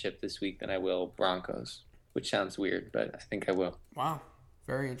ownership this week than I will Broncos, which sounds weird, but I think I will. Wow.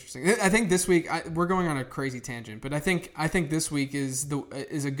 Very interesting. I think this week we're going on a crazy tangent, but I think this week is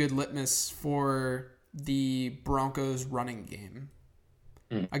a good litmus for the Broncos running game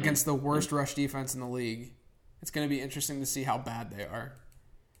against the worst rush defense in the league. It's going to be interesting to see how bad they are,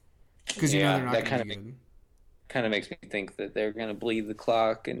 because they're not going to be good. Kind of makes me think that they're going to bleed the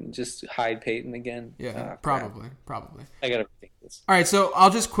clock and just hide Peyton again. Yeah, probably. I got to rethink this. All right, so I'll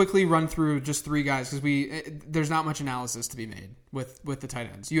just quickly run through just 3 guys because there's not much analysis to be made with the tight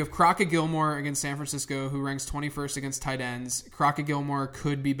ends. You have Crockett Gilmore against San Francisco, who ranks 21st against tight ends. Crockett Gilmore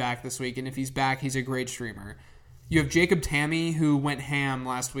could be back this week, and if he's back, he's a great streamer. You have Jacob Tamme, who went ham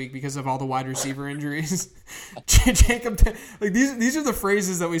last week because of all the wide receiver injuries. These are the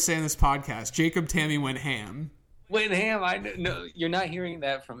phrases that we say in this podcast. Jacob Tamme went ham. Went ham. No, you're not hearing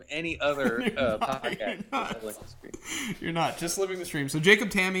that from any other podcast. You're not. Just living the stream. So Jacob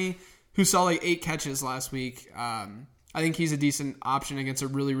Tamme, who saw 8 catches last week, I think he's a decent option against a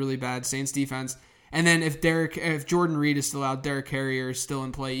really, really bad Saints defense. And then if Jordan Reed is still out, Derek Carrier is still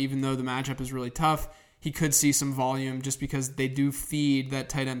in play, even though the matchup is really tough. He could see some volume just because they do feed that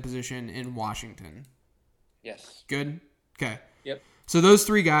tight end position in Washington. Yes. Good? Okay. Yep. So those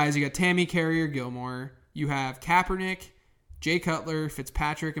 3 guys, you got Tamme, Carrier, Gilmore. You have Kaepernick, Jay Cutler,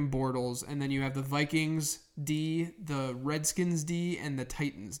 Fitzpatrick, and Bortles. And then you have the Vikings D, the Redskins D, and the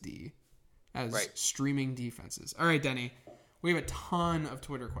Titans D as streaming defenses. All right, Denny. We have a ton of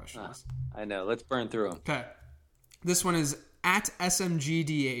Twitter questions. I know. Let's burn through them. Okay. This one is at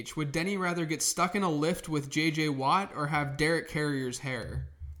SMGDH, would Denny rather get stuck in a lift with J.J. Watt or have Derek Carrier's hair?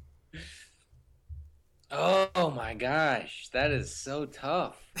 Oh my gosh, that is so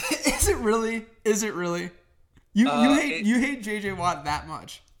tough. Is it really? Is it really? You hate J.J. Watt that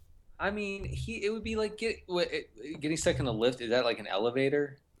much? I mean, it would be like getting stuck in a lift. Is that like an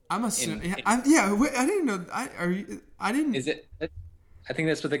elevator? I'm assuming. I didn't know. I didn't. Is it? I think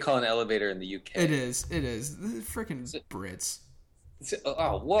that's what they call an elevator in the UK. It is. Freaking Brits.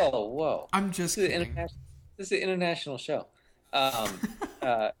 Whoa. I'm just kidding. This is an international show.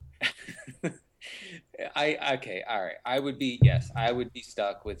 Okay, all right. I would be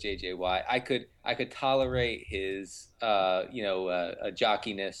stuck with JJ Watt. I could tolerate his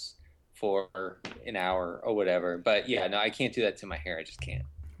jockiness for an hour or whatever. But yeah, no, I can't do that to my hair. I just can't.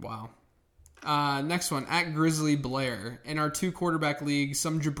 Wow. Next one, at Grizzly Blair. In our 2 quarterback league,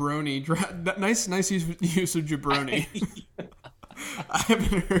 some jabroni. Nice use of jabroni. I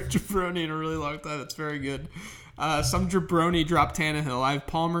haven't heard jabroni in a really long time. That's very good. Some jabroni dropped Tannehill. I have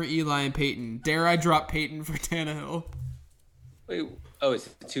Palmer, Eli, and Peyton. Dare I drop Peyton for Tannehill? Wait, is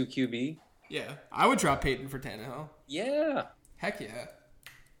it 2 QB? Yeah, I would drop Peyton for Tannehill. Yeah. Heck yeah.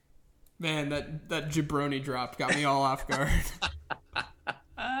 Man, that jabroni drop got me all off guard.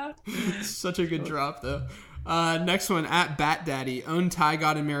 Such a good drop, though. Next one, at Bat Daddy. Own Ty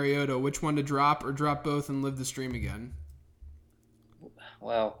God and Mariota. Which one to drop or drop both and live the stream again?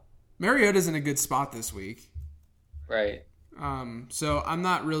 Well, Mariota's in a good spot this week. Right. So I'm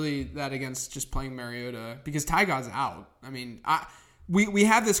not really that against just playing Mariota because Ty God's out. I mean, we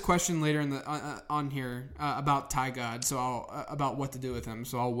have this question later in the on here about Ty God, so about what to do with him.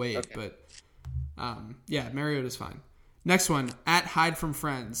 So I'll wait. Okay. But yeah, Mariota's fine. Next one, at Hide from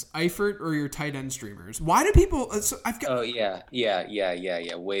Friends. Eifert or your tight end streamers? Why do people... Oh, yeah.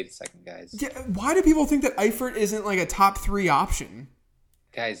 Wait a second, guys. Yeah, why do people think that Eifert isn't like a top 3 option?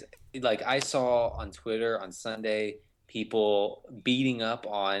 Guys, like I saw on Twitter on Sunday, people beating up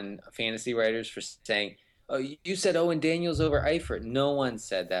on fantasy writers for saying, oh, you said Owen Daniels over Eifert. No one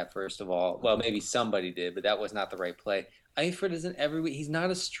said that, first of all. Well, maybe somebody did, but that was not the right play. Eifert isn't every week. He's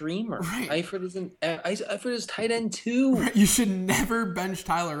not a streamer. Right. Eifert is tight end too. Right. You should never bench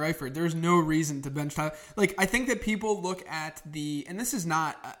Tyler Eifert. There's no reason to bench Tyler. Like, I think that people look at and this is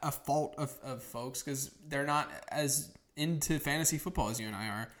not a fault of folks because they're not as into fantasy football as you and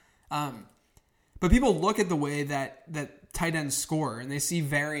I are. But people look at the way that tight ends score and they see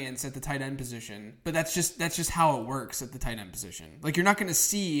variance at the tight end position. But that's just how it works at the tight end position. Like, you're not going to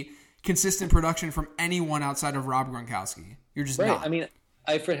see consistent production from anyone outside of Rob Gronkowski. You're just not. I mean,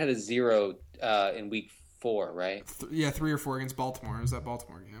 Eifert had a 0 in week 4, right? 3 or 4 against Baltimore. It was that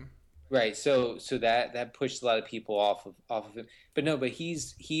Baltimore game. Right. So that pushed a lot of people off of him. But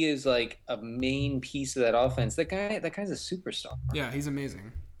he is like a main piece of that offense. That guy's a superstar. Yeah, he's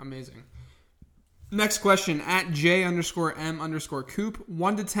amazing. Amazing. Next question, at J_M_Coop.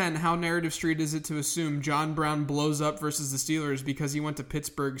 1 to 10, how narrative street is it to assume John Brown blows up versus the Steelers because he went to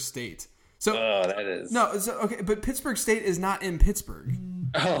Pittsburgh State? So, that is... No, okay, but Pittsburgh State is not in Pittsburgh.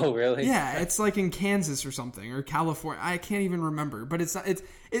 Oh, really? Yeah, it's like in Kansas or something, or California. I can't even remember, but it's not...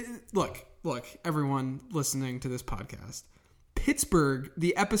 Look, everyone listening to this podcast. Pittsburgh,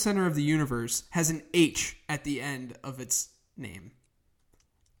 the epicenter of the universe, has an H at the end of its name.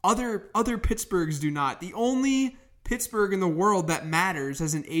 Other Pittsburghs do not. The only Pittsburgh in the world that matters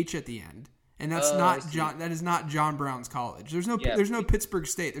has an H at the end, and that's not John. That is not John Brown's college. There's no Pittsburgh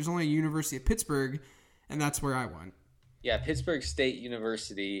State. There's only a University of Pittsburgh, and that's where I went. Yeah, Pittsburgh State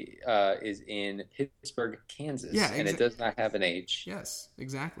University is in Pittsburgh, Kansas, and it does not have an H. Yes,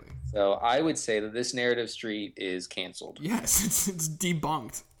 exactly. So I would say that this narrative street is canceled. Yes, it's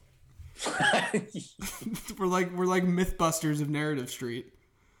debunked. we're like MythBusters of Narrative Street.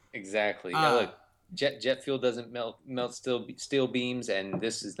 Exactly. Now look, jet fuel doesn't melt steel beams, and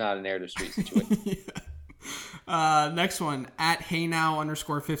this is not a narrative street situation. Yeah. Next one, at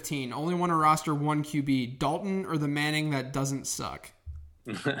HeyNow_15. Only want to roster 1 QB, Dalton or the Manning that doesn't suck?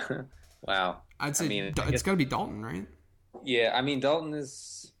 Wow. I'd say it's got to be Dalton, right? Yeah, I mean, Dalton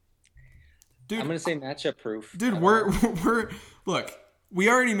is... Dude, I'm going to say matchup proof. Dude, we're look, we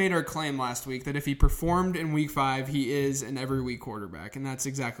already made our claim last week that if he performed in week 5, he is an every week quarterback, and that's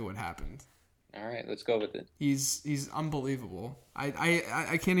exactly what happened. All right, let's go with it. He's unbelievable.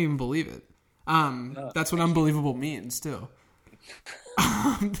 I can't even believe it. That's what unbelievable means too.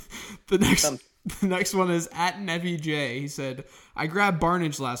 The next one is at Nevi J. He said, I grabbed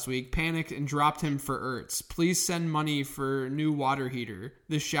Barnage last week, panicked, and dropped him for Ertz. Please send money for new water heater.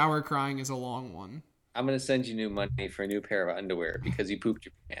 This shower crying is a long one. I'm going to send you new money for a new pair of underwear because you pooped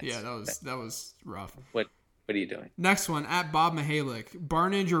your pants. Yeah, that was rough. What are you doing? Next one, at Bob Mihalik.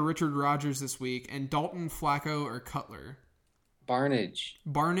 Barnage or Richard Rodgers this week, and Dalton, Flacco, or Cutler?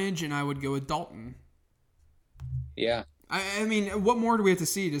 Barnage, and I would go with Dalton. Yeah. I mean, what more do we have to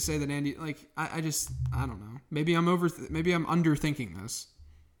see to say that Andy? Like, I don't know. Maybe I'm underthinking this.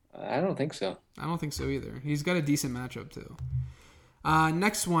 I don't think so. I don't think so either. He's got a decent matchup too.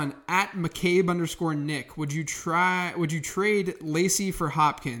 Next one, at McCabe_Nick. Would you trade Lacey for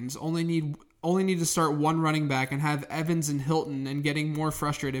Hopkins? Only need to start one running back and have Evans and Hilton, and getting more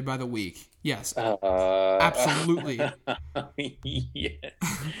frustrated by the week. Yes, absolutely.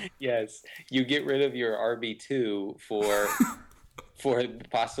 Yes. You get rid of your RB2 for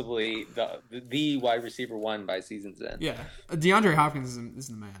possibly the wide receiver 1 by season's end. Yeah, DeAndre Hopkins is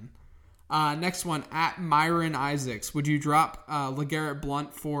the man. Next one, at Myron Isaacs. Would you drop LeGarrette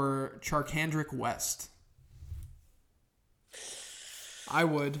Blount for Charkandrick West? I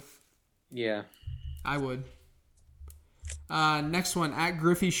would. Yeah. I would. Next one, at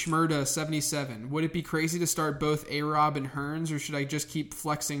Griffey Schmurda 77. Would it be crazy to start both A-Rob and Hearns, or should I just keep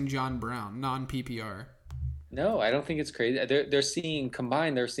flexing John Brown, non-PPR? No, I don't think it's crazy. They're seeing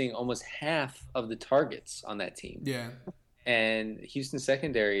almost half of the targets on that team. Yeah. And Houston's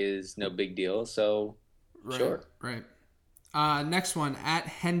secondary is no big deal, so sure. Right. Next one, at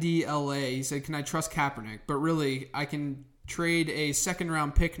Hendy LA. He said, can I trust Kaepernick? But really, I can trade a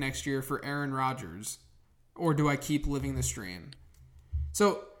second-round pick next year for Aaron Rodgers. Or do I keep living the stream?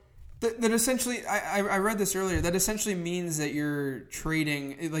 So that essentially, I read this earlier, that essentially means that you're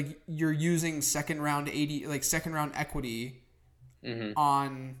trading, like you're using second round equity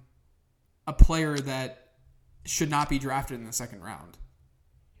on a player that should not be drafted in the second round.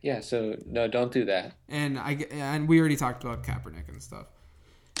 Yeah, so no, don't do that. And we already talked about Kaepernick and stuff.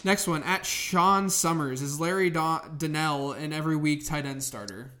 Next one, at Sean Summers. Is Larry Donnell an every week tight end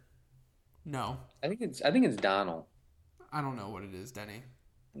starter? No. I think it's Donald. I don't know what it is, Denny.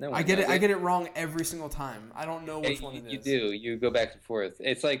 No, I get it wrong every single time. I don't know which one it is. You do. You go back and forth.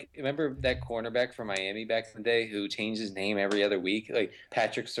 It's like, remember that cornerback from Miami back in the day who changed his name every other week? Like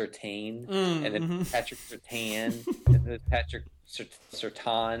Patrick Surtain, and then Patrick Surtain, and then Patrick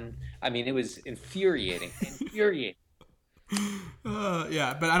Surtain. I mean, it was infuriating. Yeah,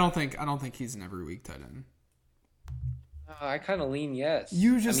 but I don't think he's an every week tight end. I kind of lean yes.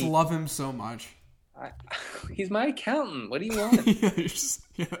 You just love him so much. He's my accountant. What do you want?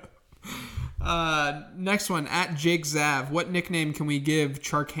 Next one, at Jake Zav. What nickname can we give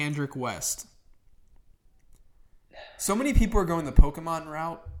Charkandrick West? So many people are going the Pokemon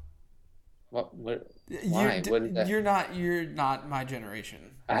route. What? Why? You're not my generation.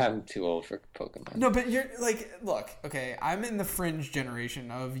 I'm too old for Pokemon. No, but you're like, look, okay, I'm in the fringe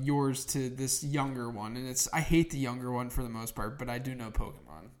generation of yours to this younger one, and I hate the younger one for the most part, but I do know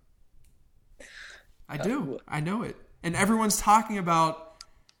Pokemon. I do. I know it. And everyone's talking about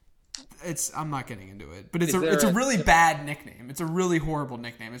I'm not getting into it, but it's a really bad nickname. It's a really horrible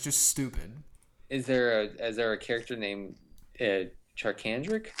nickname. It's just stupid. Is there a character named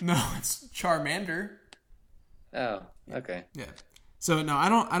Charkandrick? No, it's Charmander. Oh, okay. Yeah. So no, I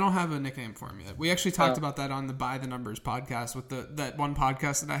don't have a nickname for him yet. We actually talked about that on the By the Numbers podcast with that one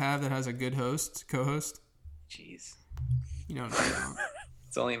podcast that I have that has a good co-host. Jeez. You know what I'm talking about.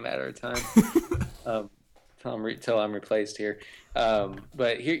 It's only a matter of time. Till I'm replaced here.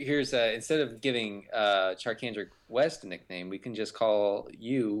 But here's instead of giving Charkandrick West a nickname, we can just call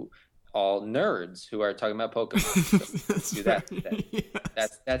you all nerds who are talking about Pokemon. So do that.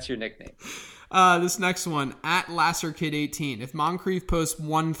 Yes. That's your nickname. This next one, at LasserKid18. If Moncrief posts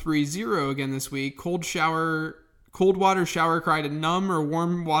 130 again this week, cold water shower cry to numb, or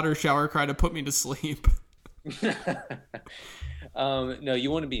warm water shower cry to put me to sleep? No,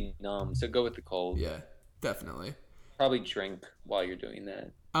 you want to be numb, so go with the cold. Yeah, definitely. Probably drink while you're doing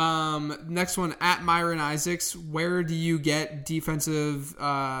that. Next one, at Myron Isaacs. Where do you get defensive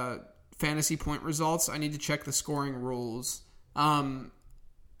fantasy point results? I need to check the scoring rules.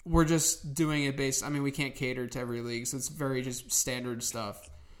 We're just doing it based... I mean, we can't cater to every league, so it's very just standard stuff.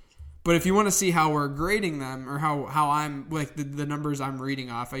 But if you want to see how we're grading them, or how I'm... like the numbers I'm reading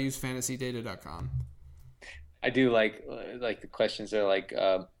off, I use fantasydata.com. I do like the questions are like,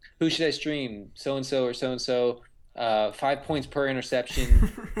 who should I stream? So-and-so or so-and-so. 5 points per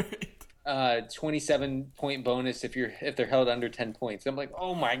interception. Right. 27-point bonus if they're held under 10 points. I'm like,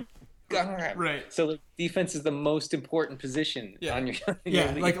 oh my God. Right. So defense is the most important position on your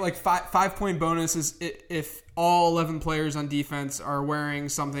league. like 5-point bonus is if all 11 players on defense are wearing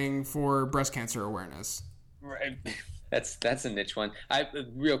something for breast cancer awareness. Right. That's a niche one. I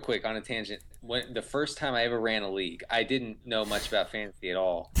real quick on a tangent. When the first time I ever ran a league, I didn't know much about fantasy at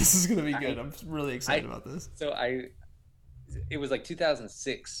all. This is gonna be good. I'm really excited about this. It was like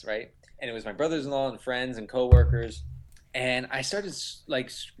 2006, right? And it was my brothers-in-law and friends and coworkers, and I started like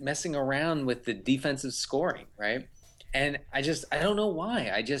messing around with the defensive scoring, right? And I don't know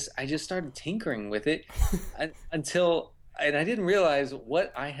why. I just started tinkering with it and I didn't realize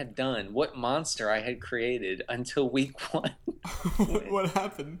what I had done, what monster I had created until week 1. What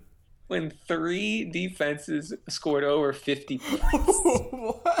happened? When 3 defenses scored over 50 points.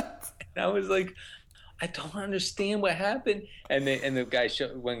 What? And I was like, I don't understand what happened. And the guy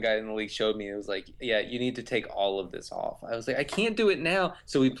one guy in the league showed me. It was like, yeah, you need to take all of this off. I was like, I can't do it now.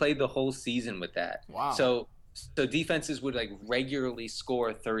 So we played the whole season with that. Wow. So defenses would like regularly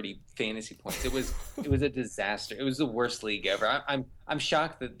score 30 fantasy points. It was a disaster. It was the worst league ever. I'm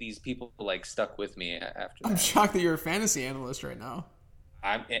shocked that these people like stuck with me after that. I'm shocked that you're a fantasy analyst right now.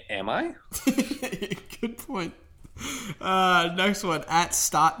 Am I? Good point. Next one, at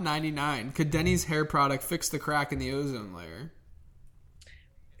Stott99. Could Denny's hair product fix the crack in the ozone layer?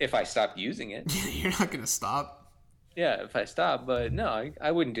 If I stopped using it. You're not going to stop. Yeah, if I stop. But no,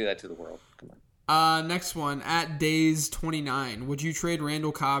 I wouldn't do that to the world. Come on. Next one, at Days29. Would you trade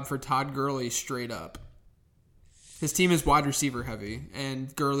Randall Cobb for Todd Gurley straight up? His team is wide receiver heavy,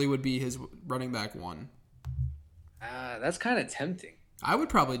 and Gurley would be his running back 1. That's kind of tempting. I would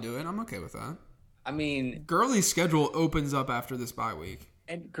probably do it. I'm okay with that. I mean, Gurley's schedule opens up after this bye week.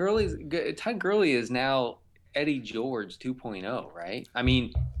 And Todd Gurley is now Eddie George 2.0, right? I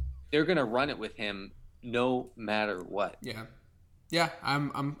mean, they're going to run it with him no matter what. Yeah. Yeah,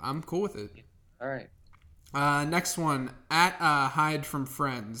 I'm cool with it. All right. Next one, at Hyde from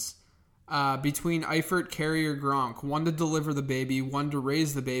Friends. Between Eifert, Carrier, Gronk, 1 to deliver the baby, 1 to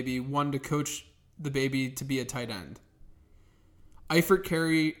raise the baby, 1 to coach the baby to be a tight end. Eifert,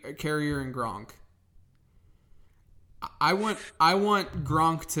 Carrier, and Gronk. I want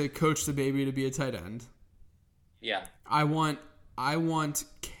Gronk to coach the baby to be a tight end. Yeah. I want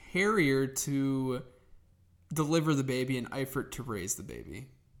Carrier to deliver the baby and Eifert to raise the baby.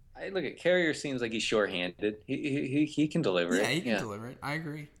 Look at Carrier. Seems like he's shorthanded. He can deliver it. Yeah, he can deliver it. I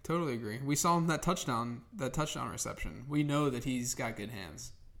agree. Totally agree. We saw him that touchdown reception. We know that he's got good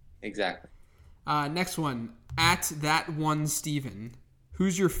hands. Exactly. Next one, at that one Steven.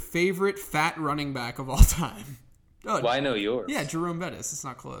 Who's your favorite fat running back of all time? Oh, well, I know yours. Yeah, Jerome Bettis. It's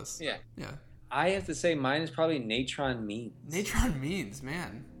not close. Yeah. Yeah. I have to say mine is probably Natron Means. Natron Means,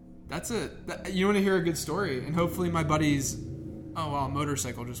 man. You want to hear a good story, and hopefully my buddies. Oh wow, a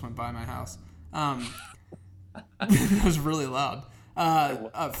motorcycle just went by my house. It was really loud.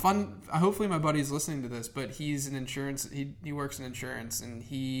 Fun. Hopefully my buddy's listening to this, but he's an insurance. He works in insurance, and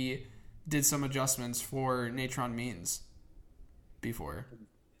he did some adjustments for Natron Means before.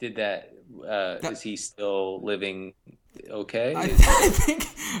 Did that? Is he still living okay?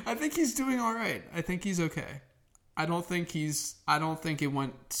 I think he's doing all right. I think he's okay. I don't think it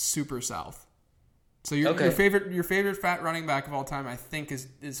went super south. So your favorite fat running back of all time, I think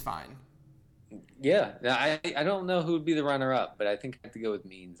is fine. Yeah, I don't know who would be the runner up, but I think I have to go with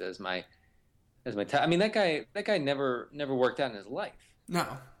Means as my I mean that guy never worked out in his life. No.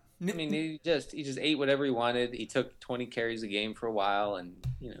 I mean he just ate whatever he wanted. He took 20 carries a game for a while, and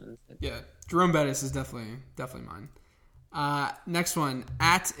Yeah, Jerome Bettis is definitely mine. Next one,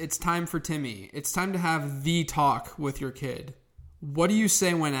 at It's Time for Timmy. It's time to have the talk with your kid. What do you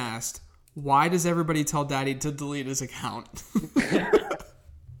say when asked, why does everybody tell daddy to delete his account?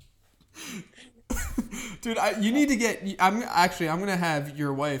 Dude, you need to get. I'm gonna have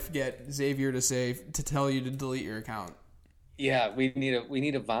your wife get Xavier to tell you to delete your account. Yeah, we need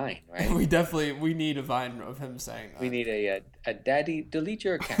a Vine, right? we need a Vine of him saying that. We need a daddy delete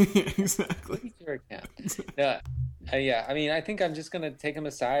your account. Exactly. Delete your account. Yeah. I mean, I think I'm just gonna take him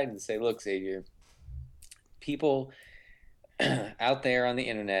aside and say, look, Xavier, people out there on the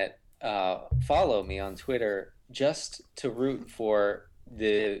internet follow me on Twitter just to root for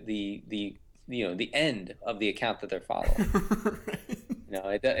the end of the account that they're following.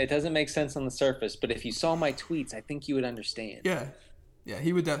 Right. It doesn't make sense on the surface, but if you saw my tweets, I think you would understand. Yeah,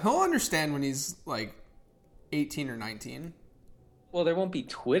 he would. He'll understand when he's like 18 or 19. Well, there won't be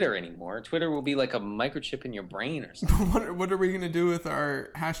Twitter anymore. Twitter will be like a microchip in your brain or something. What are we gonna do with our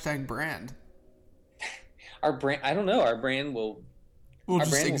hashtag brand? Our brand, I don't know. Our brand will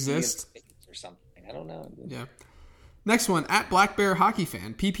just exist or something. I don't know. Yeah. Next one, at Black Bear Hockey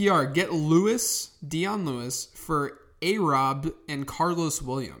Fan, PPR, get Dion Lewis for A-Rob and Carlos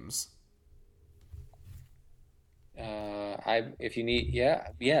Williams. If you need,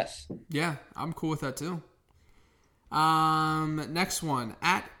 yes. Yeah, I'm cool with that too. Next one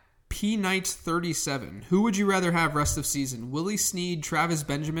at P Knight 37. Who would you rather have rest of season? Willie Snead, Travis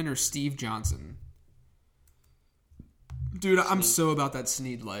Benjamin, or Steve Johnson? Dude, I'm so about that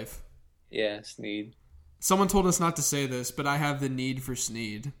Snead life. Yeah, Snead. Someone told us not to say this, but I have the need for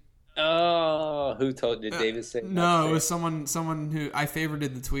Snead. Oh, who told? Did David say? No, it was someone who I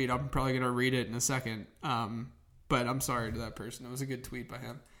favorited the tweet. I'm probably gonna read it in a second. But I'm sorry to that person. It was a good tweet by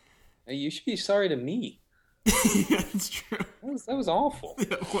him. You should be sorry to me. Yeah, it's true. That was awful.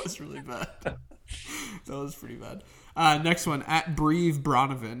 Yeah, it was really bad. That was pretty bad. Next one at Breve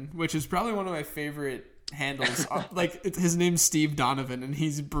Bronovan, which is probably one of my favorite handles. Like his name's Steve Donovan, and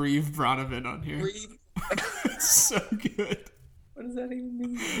he's Breve Bronovan on here. It's so good. What does that even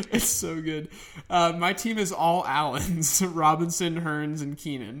mean? It's so good. My team is all Allens, Robinson, Hearns, and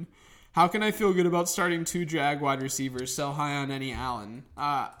Keenan. How can I feel good about starting 2 Jag wide receivers? Sell high on any Allen.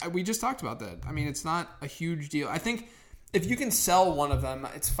 We just talked about that. I mean, it's not a huge deal. I think if you can sell one of them,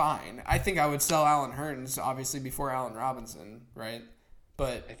 it's fine. I think I would sell Allen Hearns, obviously, before Allen Robinson, right?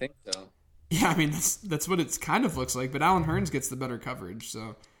 But I think so. Yeah, I mean, that's what it kind of looks like. But Allen Hearns gets the better coverage.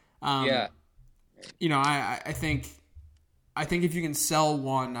 So, yeah. You know, I think if you can sell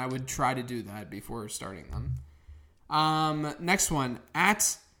one, I would try to do that before starting them. Next one,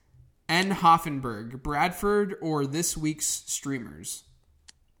 at N. Hoffenberg, Bradford or this week's streamers?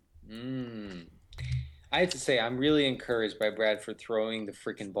 I have to say, I'm really encouraged by Bradford throwing the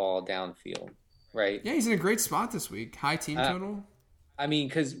freaking ball downfield, right? Yeah, he's in a great spot this week. High team total. I mean,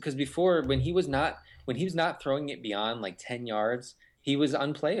 because before, when he was not throwing it beyond like 10 yards, he was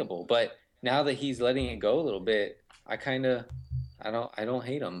unplayable. But now that he's letting it go a little bit, I don't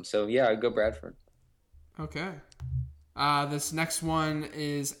hate him. So yeah, I'd go Bradford. Okay. This next one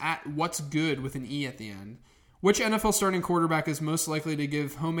is at What's Good with an E at the end. Which NFL starting quarterback is most likely to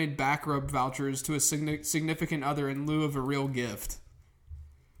give homemade back rub vouchers to a significant other in lieu of a real gift?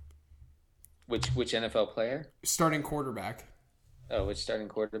 Which NFL player? Starting quarterback. Oh, which starting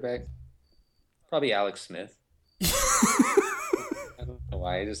quarterback? Probably Alex Smith. I don't know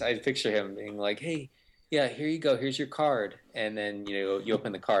why. I picture him being like, "Hey, yeah, here you go. Here's your card," and then you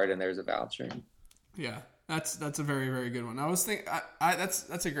open the card and there's a voucher. Yeah. That's a very, very good one. I was thinking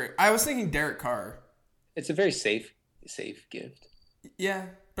that's a great. I was thinking Derek Carr. It's a very safe gift. Yeah,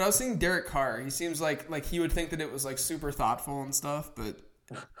 but I was thinking Derek Carr. He seems like he would think that it was like super thoughtful and stuff, but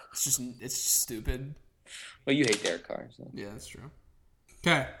it's just stupid. Well, you hate Derek Carr, so. Yeah, that's true.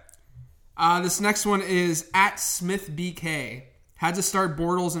 Okay. This next one is at Smith BK. Had to start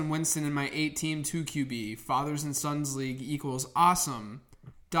Bortles and Winston in my 8-team 2QB. Fathers and Sons League equals awesome.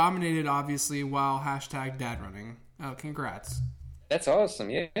 Dominated, obviously, while hashtag dad running. Oh, congrats. That's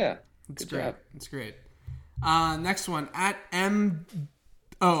awesome. Yeah. Good job. It's great. Next one. At M...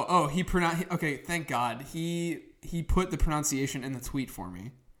 Oh, he pronounced... Okay, thank God. He put the pronunciation in the tweet for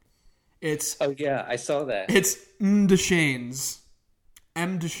me. It's... Oh, yeah, I saw that. It's Deshanes.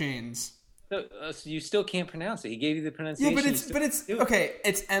 M. Deshanes. So you still can't pronounce it. He gave you the pronunciation. Yeah, but it's okay,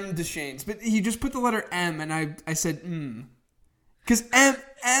 it's M. Deshanes. But he just put the letter M, and I said Because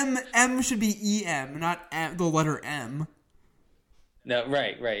M should be EM, not the letter M. No,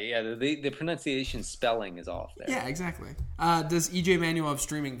 right. Yeah, the pronunciation spelling is off there. Yeah, exactly. Does EJ Manuel have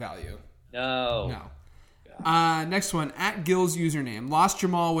streaming value? No. Next one, at Gill's username. Lost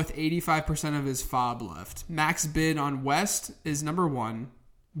Jamal with 85% of his fob left. Max bid on West is number 1.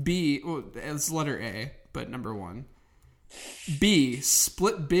 B, it's letter A, but number 1. B,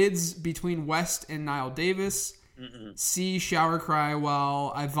 split bids between West and Niall Davis. C, shower cry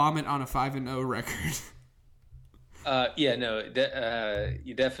while I vomit on a 5-0 record.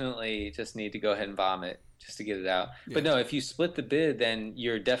 You definitely just need to go ahead and vomit just to get it out. Yeah. But no, if you split the bid, then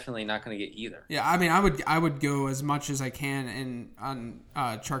you're definitely not going to get either. Yeah, I mean, I would go as much as I can on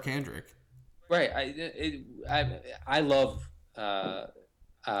Charkandrick. Right. I love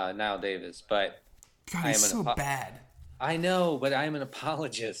Niall Davis, but God, he's so bad. I know, but I'm an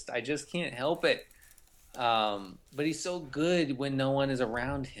apologist. I just can't help it. But he's so good when no one is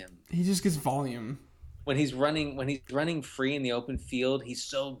around him. He just gets volume. When he's running free in the open field, he's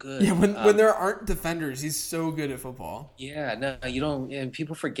so good. Yeah, when there aren't defenders, he's so good at football. Yeah, no, you don't. And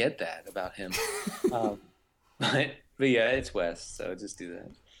people forget that about him. But yeah, it's West, so just do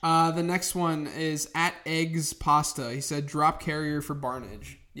that. The next one is at Eggs Pasta. He said, "Drop Carrier for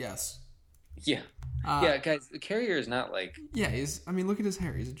Barnage." Yes. Yeah. Yeah, guys, the Carrier is not like. Yeah, I mean, look at his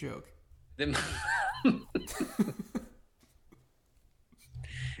hair. He's a joke.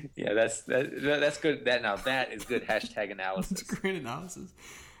 Yeah, that's good. That is good hashtag analysis. That's great analysis.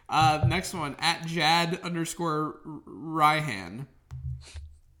 Next one at Jad _ Ryhan.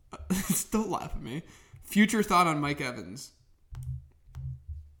 Don't laugh at me. Future thought on Mike Evans.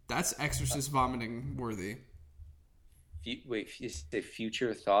 That's Exorcist vomiting worthy. Wait, you say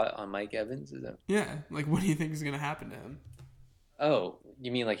future thought on Mike Evans? Is that? Yeah, like what do you think is going to happen to him? Oh,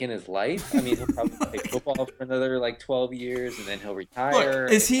 you mean like in his life? I mean, he'll probably play football for another 12 years, and then he'll retire.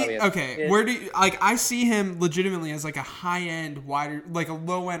 Look, is he okay? Where do you, I see him legitimately as like a high end like a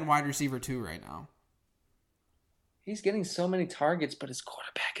low end wide receiver too right now. He's getting so many targets, but his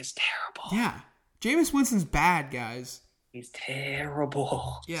quarterback is terrible. Yeah, Jameis Winston's bad, guys. He's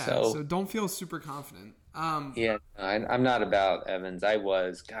terrible. Yeah, so don't feel super confident. Yeah, I'm not about Evans. I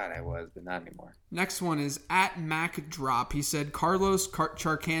was, but not anymore. Next one is at Mac Drop. He said Carlos,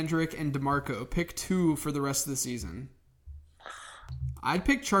 Charkandrick, and DeMarco. Pick 2 for the rest of the season. I'd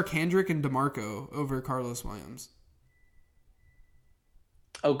pick Charkandrick and DeMarco over Carlos Williams.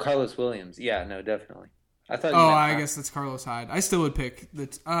 Oh, Carlos Williams. Yeah, no, definitely. I thought. I guess that's Carlos Hyde. I still would pick the.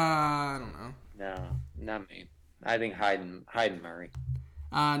 I don't know. No, not me. I think Hyde and Murray.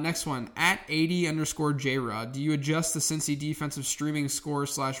 Next one, at 80_JRod. Do you adjust the Cincy defensive streaming score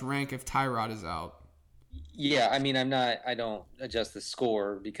 / rank if Tyrod is out? Yeah, I mean, I don't adjust the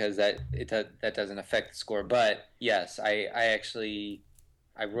score because that doesn't affect the score. But yes, I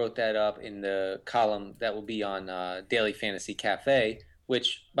wrote that up in the column that will be on Daily Fantasy Cafe,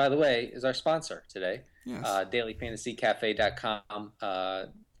 which, by the way, is our sponsor today. Yes. DailyFantasyCafe.com.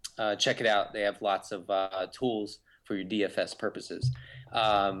 Check it out. They have lots of tools for your DFS purposes.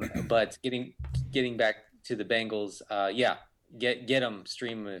 But getting back to the Bengals, get them,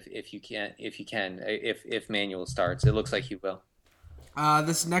 stream them if you can, if Manuel starts. It looks like he will.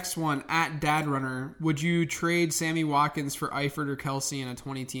 This next one, at Dad Runner, would you trade Sammy Watkins for Eifert or Kelsey in a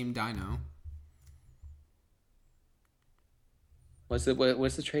 20-team dyno? What's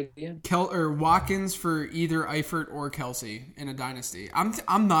the trade again? Watkins for either Eifert or Kelsey in a dynasty.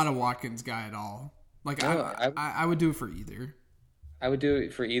 I'm not a Watkins guy at all. Like I would do it for either. I would do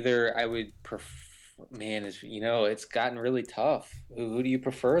it for either. I would prefer. Man, it's gotten really tough. Who do you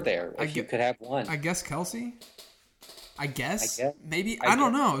prefer there? If you could have one, I guess Kelsey. I guess. Maybe I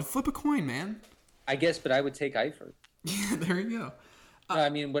don't know. Flip a coin, man. I guess, but I would take Eifert. Yeah, there you go. No, I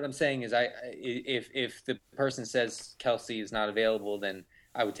mean, what I'm saying is, if the person says Kelsey is not available, then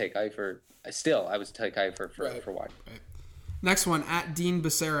I would take Eifert. Still, I would take Eifert for Watkins. Right. Next one, at Dean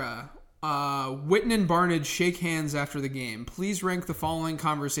Becerra. Witten and Barnage shake hands after the game. Please rank the following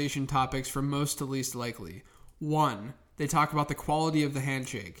conversation topics from most to least likely. 1. They talk about the quality of the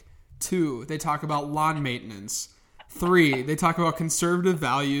handshake. 2. They talk about lawn maintenance. 3. They talk about conservative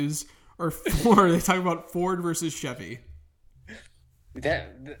values. Or 4. They talk about Ford versus Chevy.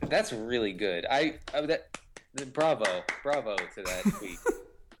 That's really good. Bravo to that tweet.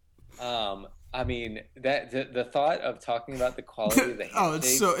 I mean, that the thought of talking about the quality of the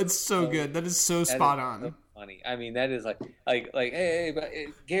handshake, it's so good. That is so spot on. So funny. I mean, that is like hey, but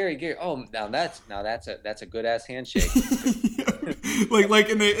Gary. Oh, now that's a good ass handshake. and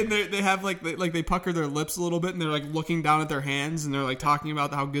they have they pucker their lips a little bit and they're like looking down at their hands and they're like talking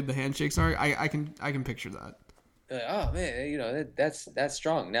about how good the handshakes are. I can picture that. Oh man, that's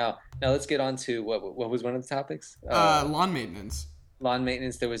strong. Now let's get on to what was one of the topics? Lawn maintenance. Lawn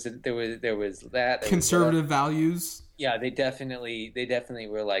maintenance. There was that conservative values. Yeah, they definitely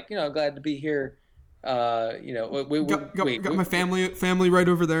were like, glad to be here. Got my family right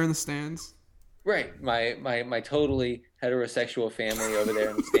over there in the stands. Right, my totally heterosexual family over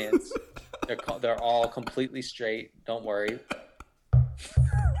there in the stands. They're all completely straight. Don't worry.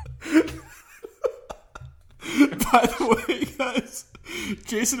 By the way, guys,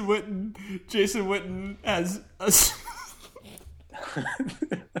 Jason Witten has a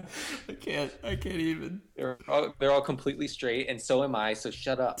I can't even. They're all completely straight, and so am I. So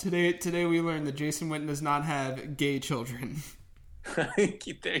shut up. Today we learned that Jason Witten does not have gay children. There you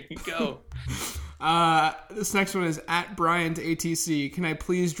go. This next one is at Bryant ATC. Can I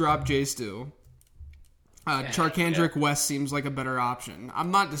please drop J Stu? Charkandrick West seems like a better option.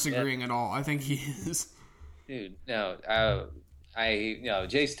 I'm not disagreeing at all. I think he is. Dude, no.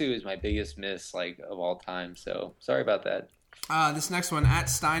 J Stu is my biggest miss of all time. So sorry about that. This next one, at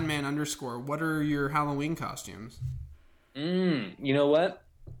Steinman _ what are your Halloween costumes? You know what?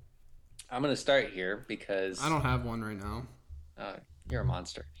 I'm going to start here because... I don't have one right now. You're a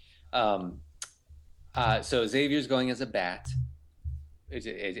monster. So Xavier's going as a bat. And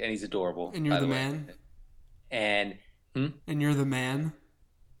he's adorable. And you're the man? And... And you're the man?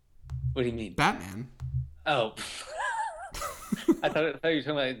 What do you mean? Batman. Oh. I thought you were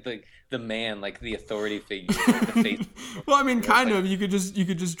talking about the man, the authority figure, the face. Well, I mean, kind of. You could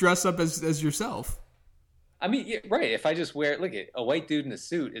just dress up as yourself. I mean, yeah, right. If I just wear, look at a white dude in a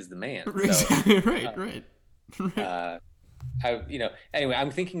suit is the man. So, right. Anyway,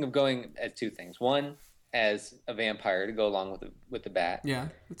 I'm thinking of going as two things. One, as a vampire to go along with the bat. Yeah,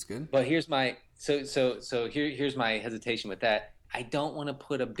 that's good. But here's my here's my hesitation with that. I don't want to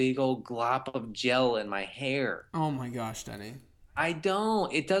put a big old glop of gel in my hair. Oh my gosh, Denny. I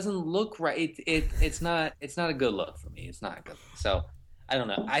don't. It doesn't look right. It's not a good look for me. It's not good. So I don't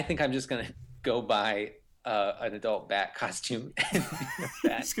know. I think I'm just gonna go buy an adult bat costume.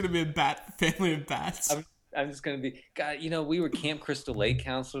 It's gonna be a family of bats. I'm just gonna be. God, we were Camp Crystal Lake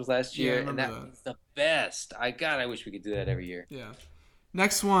counselors last year, and that was the best. I wish we could do that every year. Yeah.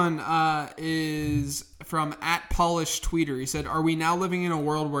 Next one is from @PolishTweeter. He said, "Are we now living in a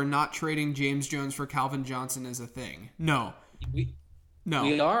world where not trading James Jones for Calvin Johnson is a thing?" No. We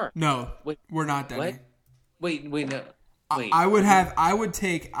are. No, Wait, we're not, Denny. Wait, no. Wait. I would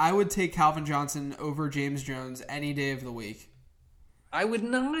take Calvin Johnson over James Jones any day of the week. I would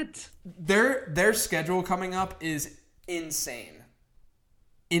not. Their schedule coming up is insane.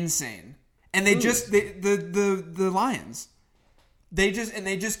 And they the Lions. They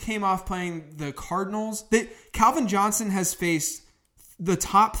just came off playing the Cardinals. Calvin Johnson has faced the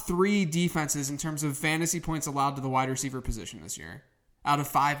top 3 defenses in terms of fantasy points allowed to the wide receiver position this year out of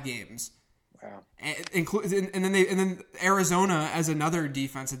 5 games. Wow. And then Arizona as another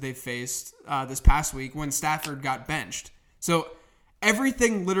defense that they faced this past week when Stafford got benched. So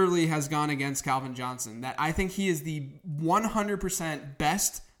everything literally has gone against Calvin Johnson. That I think he is the 100%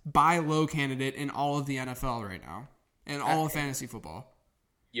 best buy low candidate in all of the NFL right now, and all of fantasy football.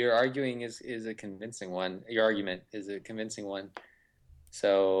 Your arguing is a convincing one. Your argument is a convincing one.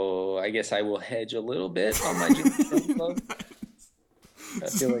 So I guess I will hedge a little bit on my Jones. I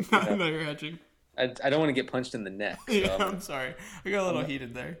feel like you're hedging. I don't want to get punched in the neck. So yeah, I'm sorry. I got a little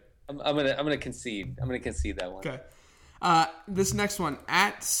heated there. I'm gonna concede. I'm gonna concede that one. Okay. This next one,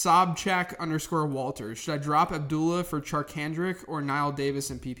 @Sobchak_Walters. Should I drop Abdullah for Charkandrick or Niall Davis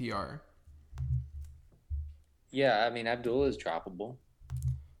in PPR? Yeah, I mean Abdullah is droppable,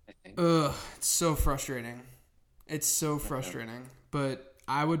 I think. It's so frustrating. But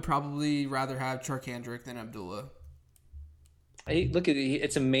I would probably rather have Charkandrick than Abdullah. Hey, look at it.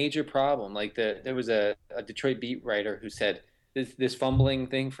 It's a major problem. Like there was a Detroit beat writer who said this fumbling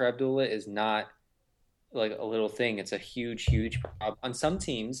thing for Abdullah is not like a little thing. It's a huge problem. On some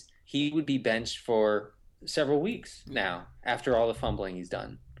teams, he would be benched for several weeks now after all the fumbling he's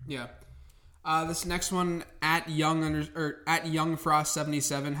done. Yeah. This next one,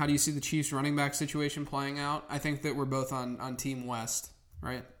 @YoungFrost77. How do you see the Chiefs running back situation playing out? I think that we're both on Team West,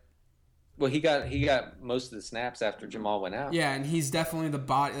 right? Well, he got most of the snaps after Jamal went out. Yeah, and he's definitely the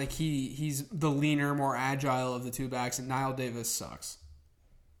body. Like he's the leaner, more agile of the two backs, and Niall Davis sucks.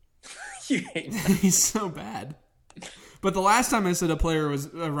 He's so bad. But the last time I said a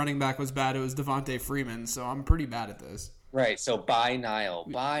running back was bad, it was Devontae Freeman. So I'm pretty bad at this. Right. So buy Niall.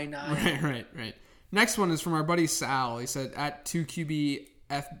 Right. Next one is from our buddy Sal. He said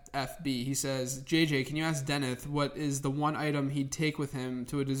 @2QBFB. He says, JJ, can you ask Dennis what is the one item he'd take with him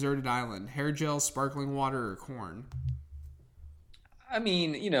to a deserted island? Hair gel, sparkling water, or corn? I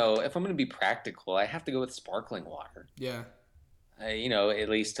mean, if I'm going to be practical, I have to go with sparkling water. Yeah. At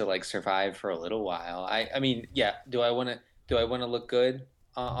least to like survive for a little while. I mean, yeah. Do I want to look good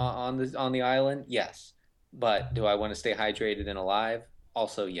on the island? Yes. But do I want to stay hydrated and alive?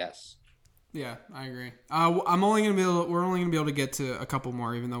 Also, yes. Yeah, I agree. We're only gonna be able to get to a couple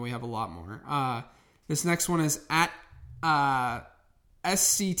more, even though we have a lot more. This next one is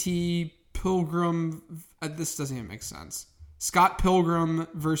 @SCT Pilgrim. This doesn't even make sense. Scott Pilgrim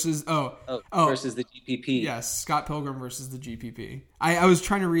versus versus the GPP. Yes, Scott Pilgrim versus the GPP. I was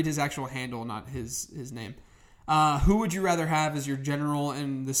trying to read his actual handle, not his name. Who would you rather have as your general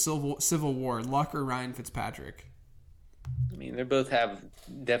in the Civil War, Luck or Ryan Fitzpatrick? I mean, they both have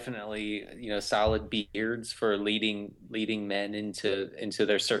definitely solid beards for leading men into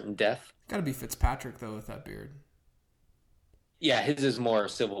their certain death. Got to be Fitzpatrick though with that beard. Yeah, his is more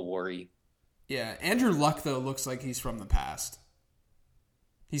Civil War-y. Yeah, Andrew Luck though looks like he's from the past.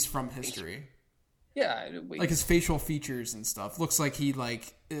 He's from history. Yeah, like his facial features and stuff looks like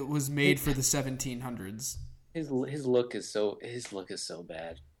it was made for the 1700s. His look is so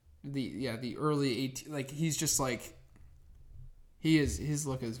bad. The early 18 he's just his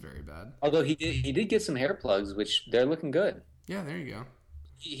look is very bad. Although he did get some hair plugs, which they're looking good. Yeah, there you go.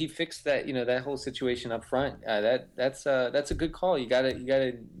 He fixed that that whole situation up front. That's a good call. You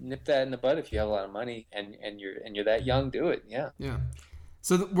gotta nip that in the bud if you have a lot of money and you're that young. Do it. Yeah. Yeah.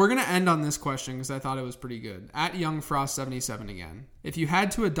 So we're going to end on this question because I thought it was pretty good. At YoungFrost77 again. If you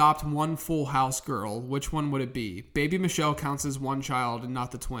had to adopt one Full House girl, which one would it be? Baby Michelle counts as one child and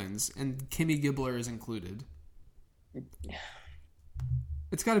not the twins, and Kimmy Gibbler is included.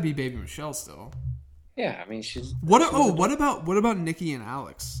 It's got to be Baby Michelle still. Yeah, I mean she's. What about Nikki and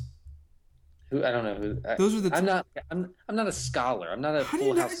Alex? Who I don't know who. Those are the. I'm not a scholar. I'm not a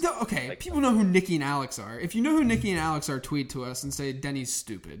Full House. Okay, like, people know who Nikki and Alex are. If you know who Nikki and Alex are, tweet to us and say Denny's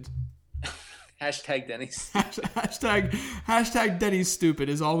stupid. Hashtag Denny's. Hashtag Denny's stupid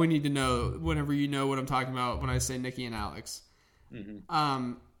is all we need to know. Whenever you know what I'm talking about when I say Nikki and Alex. Mm-hmm.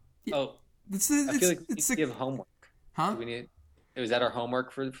 I feel like we need to give homework. Huh? Was that our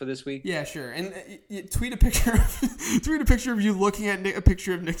homework for this week? Yeah, sure. And tweet a picture of you looking at a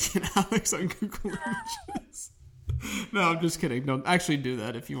picture of Nikki and Alex on Google Images. No, I'm just kidding. Don't actually do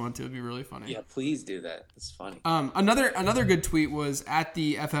that if you want to. It'd be really funny. Yeah, please do that. It's funny. Another good tweet was at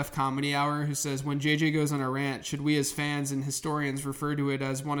the FF Comedy Hour, who says, when JJ goes on a rant, should we as fans and historians refer to it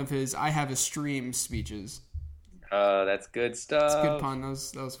as one of his "I have a stream" speeches? Oh, that's good stuff. That's a good pun. That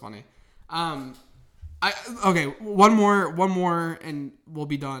was funny. Okay, one more, and we'll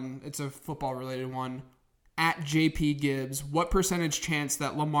be done. It's a football-related one. At JP Gibbs, what percentage chance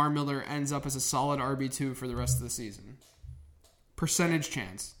that Lamar Miller ends up as a solid RB2 for the rest of the season? Percentage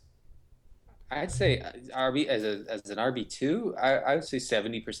chance. I'd say RB as an RB2. I would say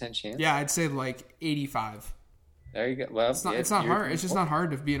 70% chance. Yeah, I'd say like 85. There you go. Well, it's not hard. It's just not hard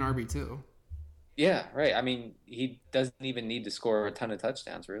to be an RB2. Yeah, right. I mean, he doesn't even need to score a ton of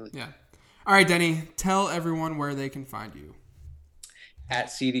touchdowns, really. Yeah. All right, Denny, tell everyone where they can find you. At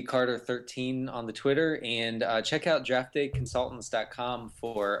CDCarter13 on the Twitter, and check out draftdayconsultants.com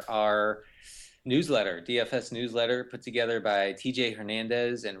for our newsletter, DFS newsletter, put together by TJ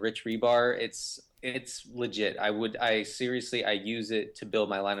Hernandez and Rich Rebar. It's legit. I seriously use it to build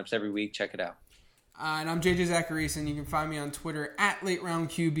my lineups every week. Check it out. And I'm JJ Zacharyson. You can find me on Twitter at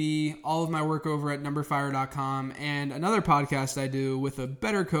LateRoundQB. All of my work over at numberfire.com. And another podcast I do with a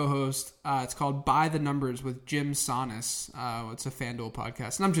better co-host. It's called By the Numbers with Jim Sonis. It's a FanDuel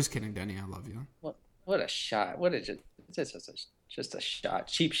podcast. And I'm just kidding, Denny. I love you. What a shot. Just a shot.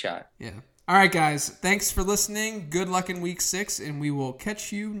 Cheap shot. Yeah. All right, guys. Thanks for listening. Good luck in week 6. And we will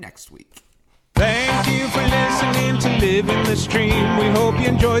catch you next week. Thank you for listening to Live in the Stream. We hope you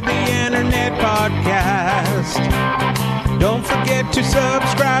enjoyed the Internet Podcast. Don't forget to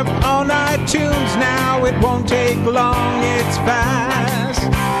subscribe on iTunes now. It won't take long, it's fast.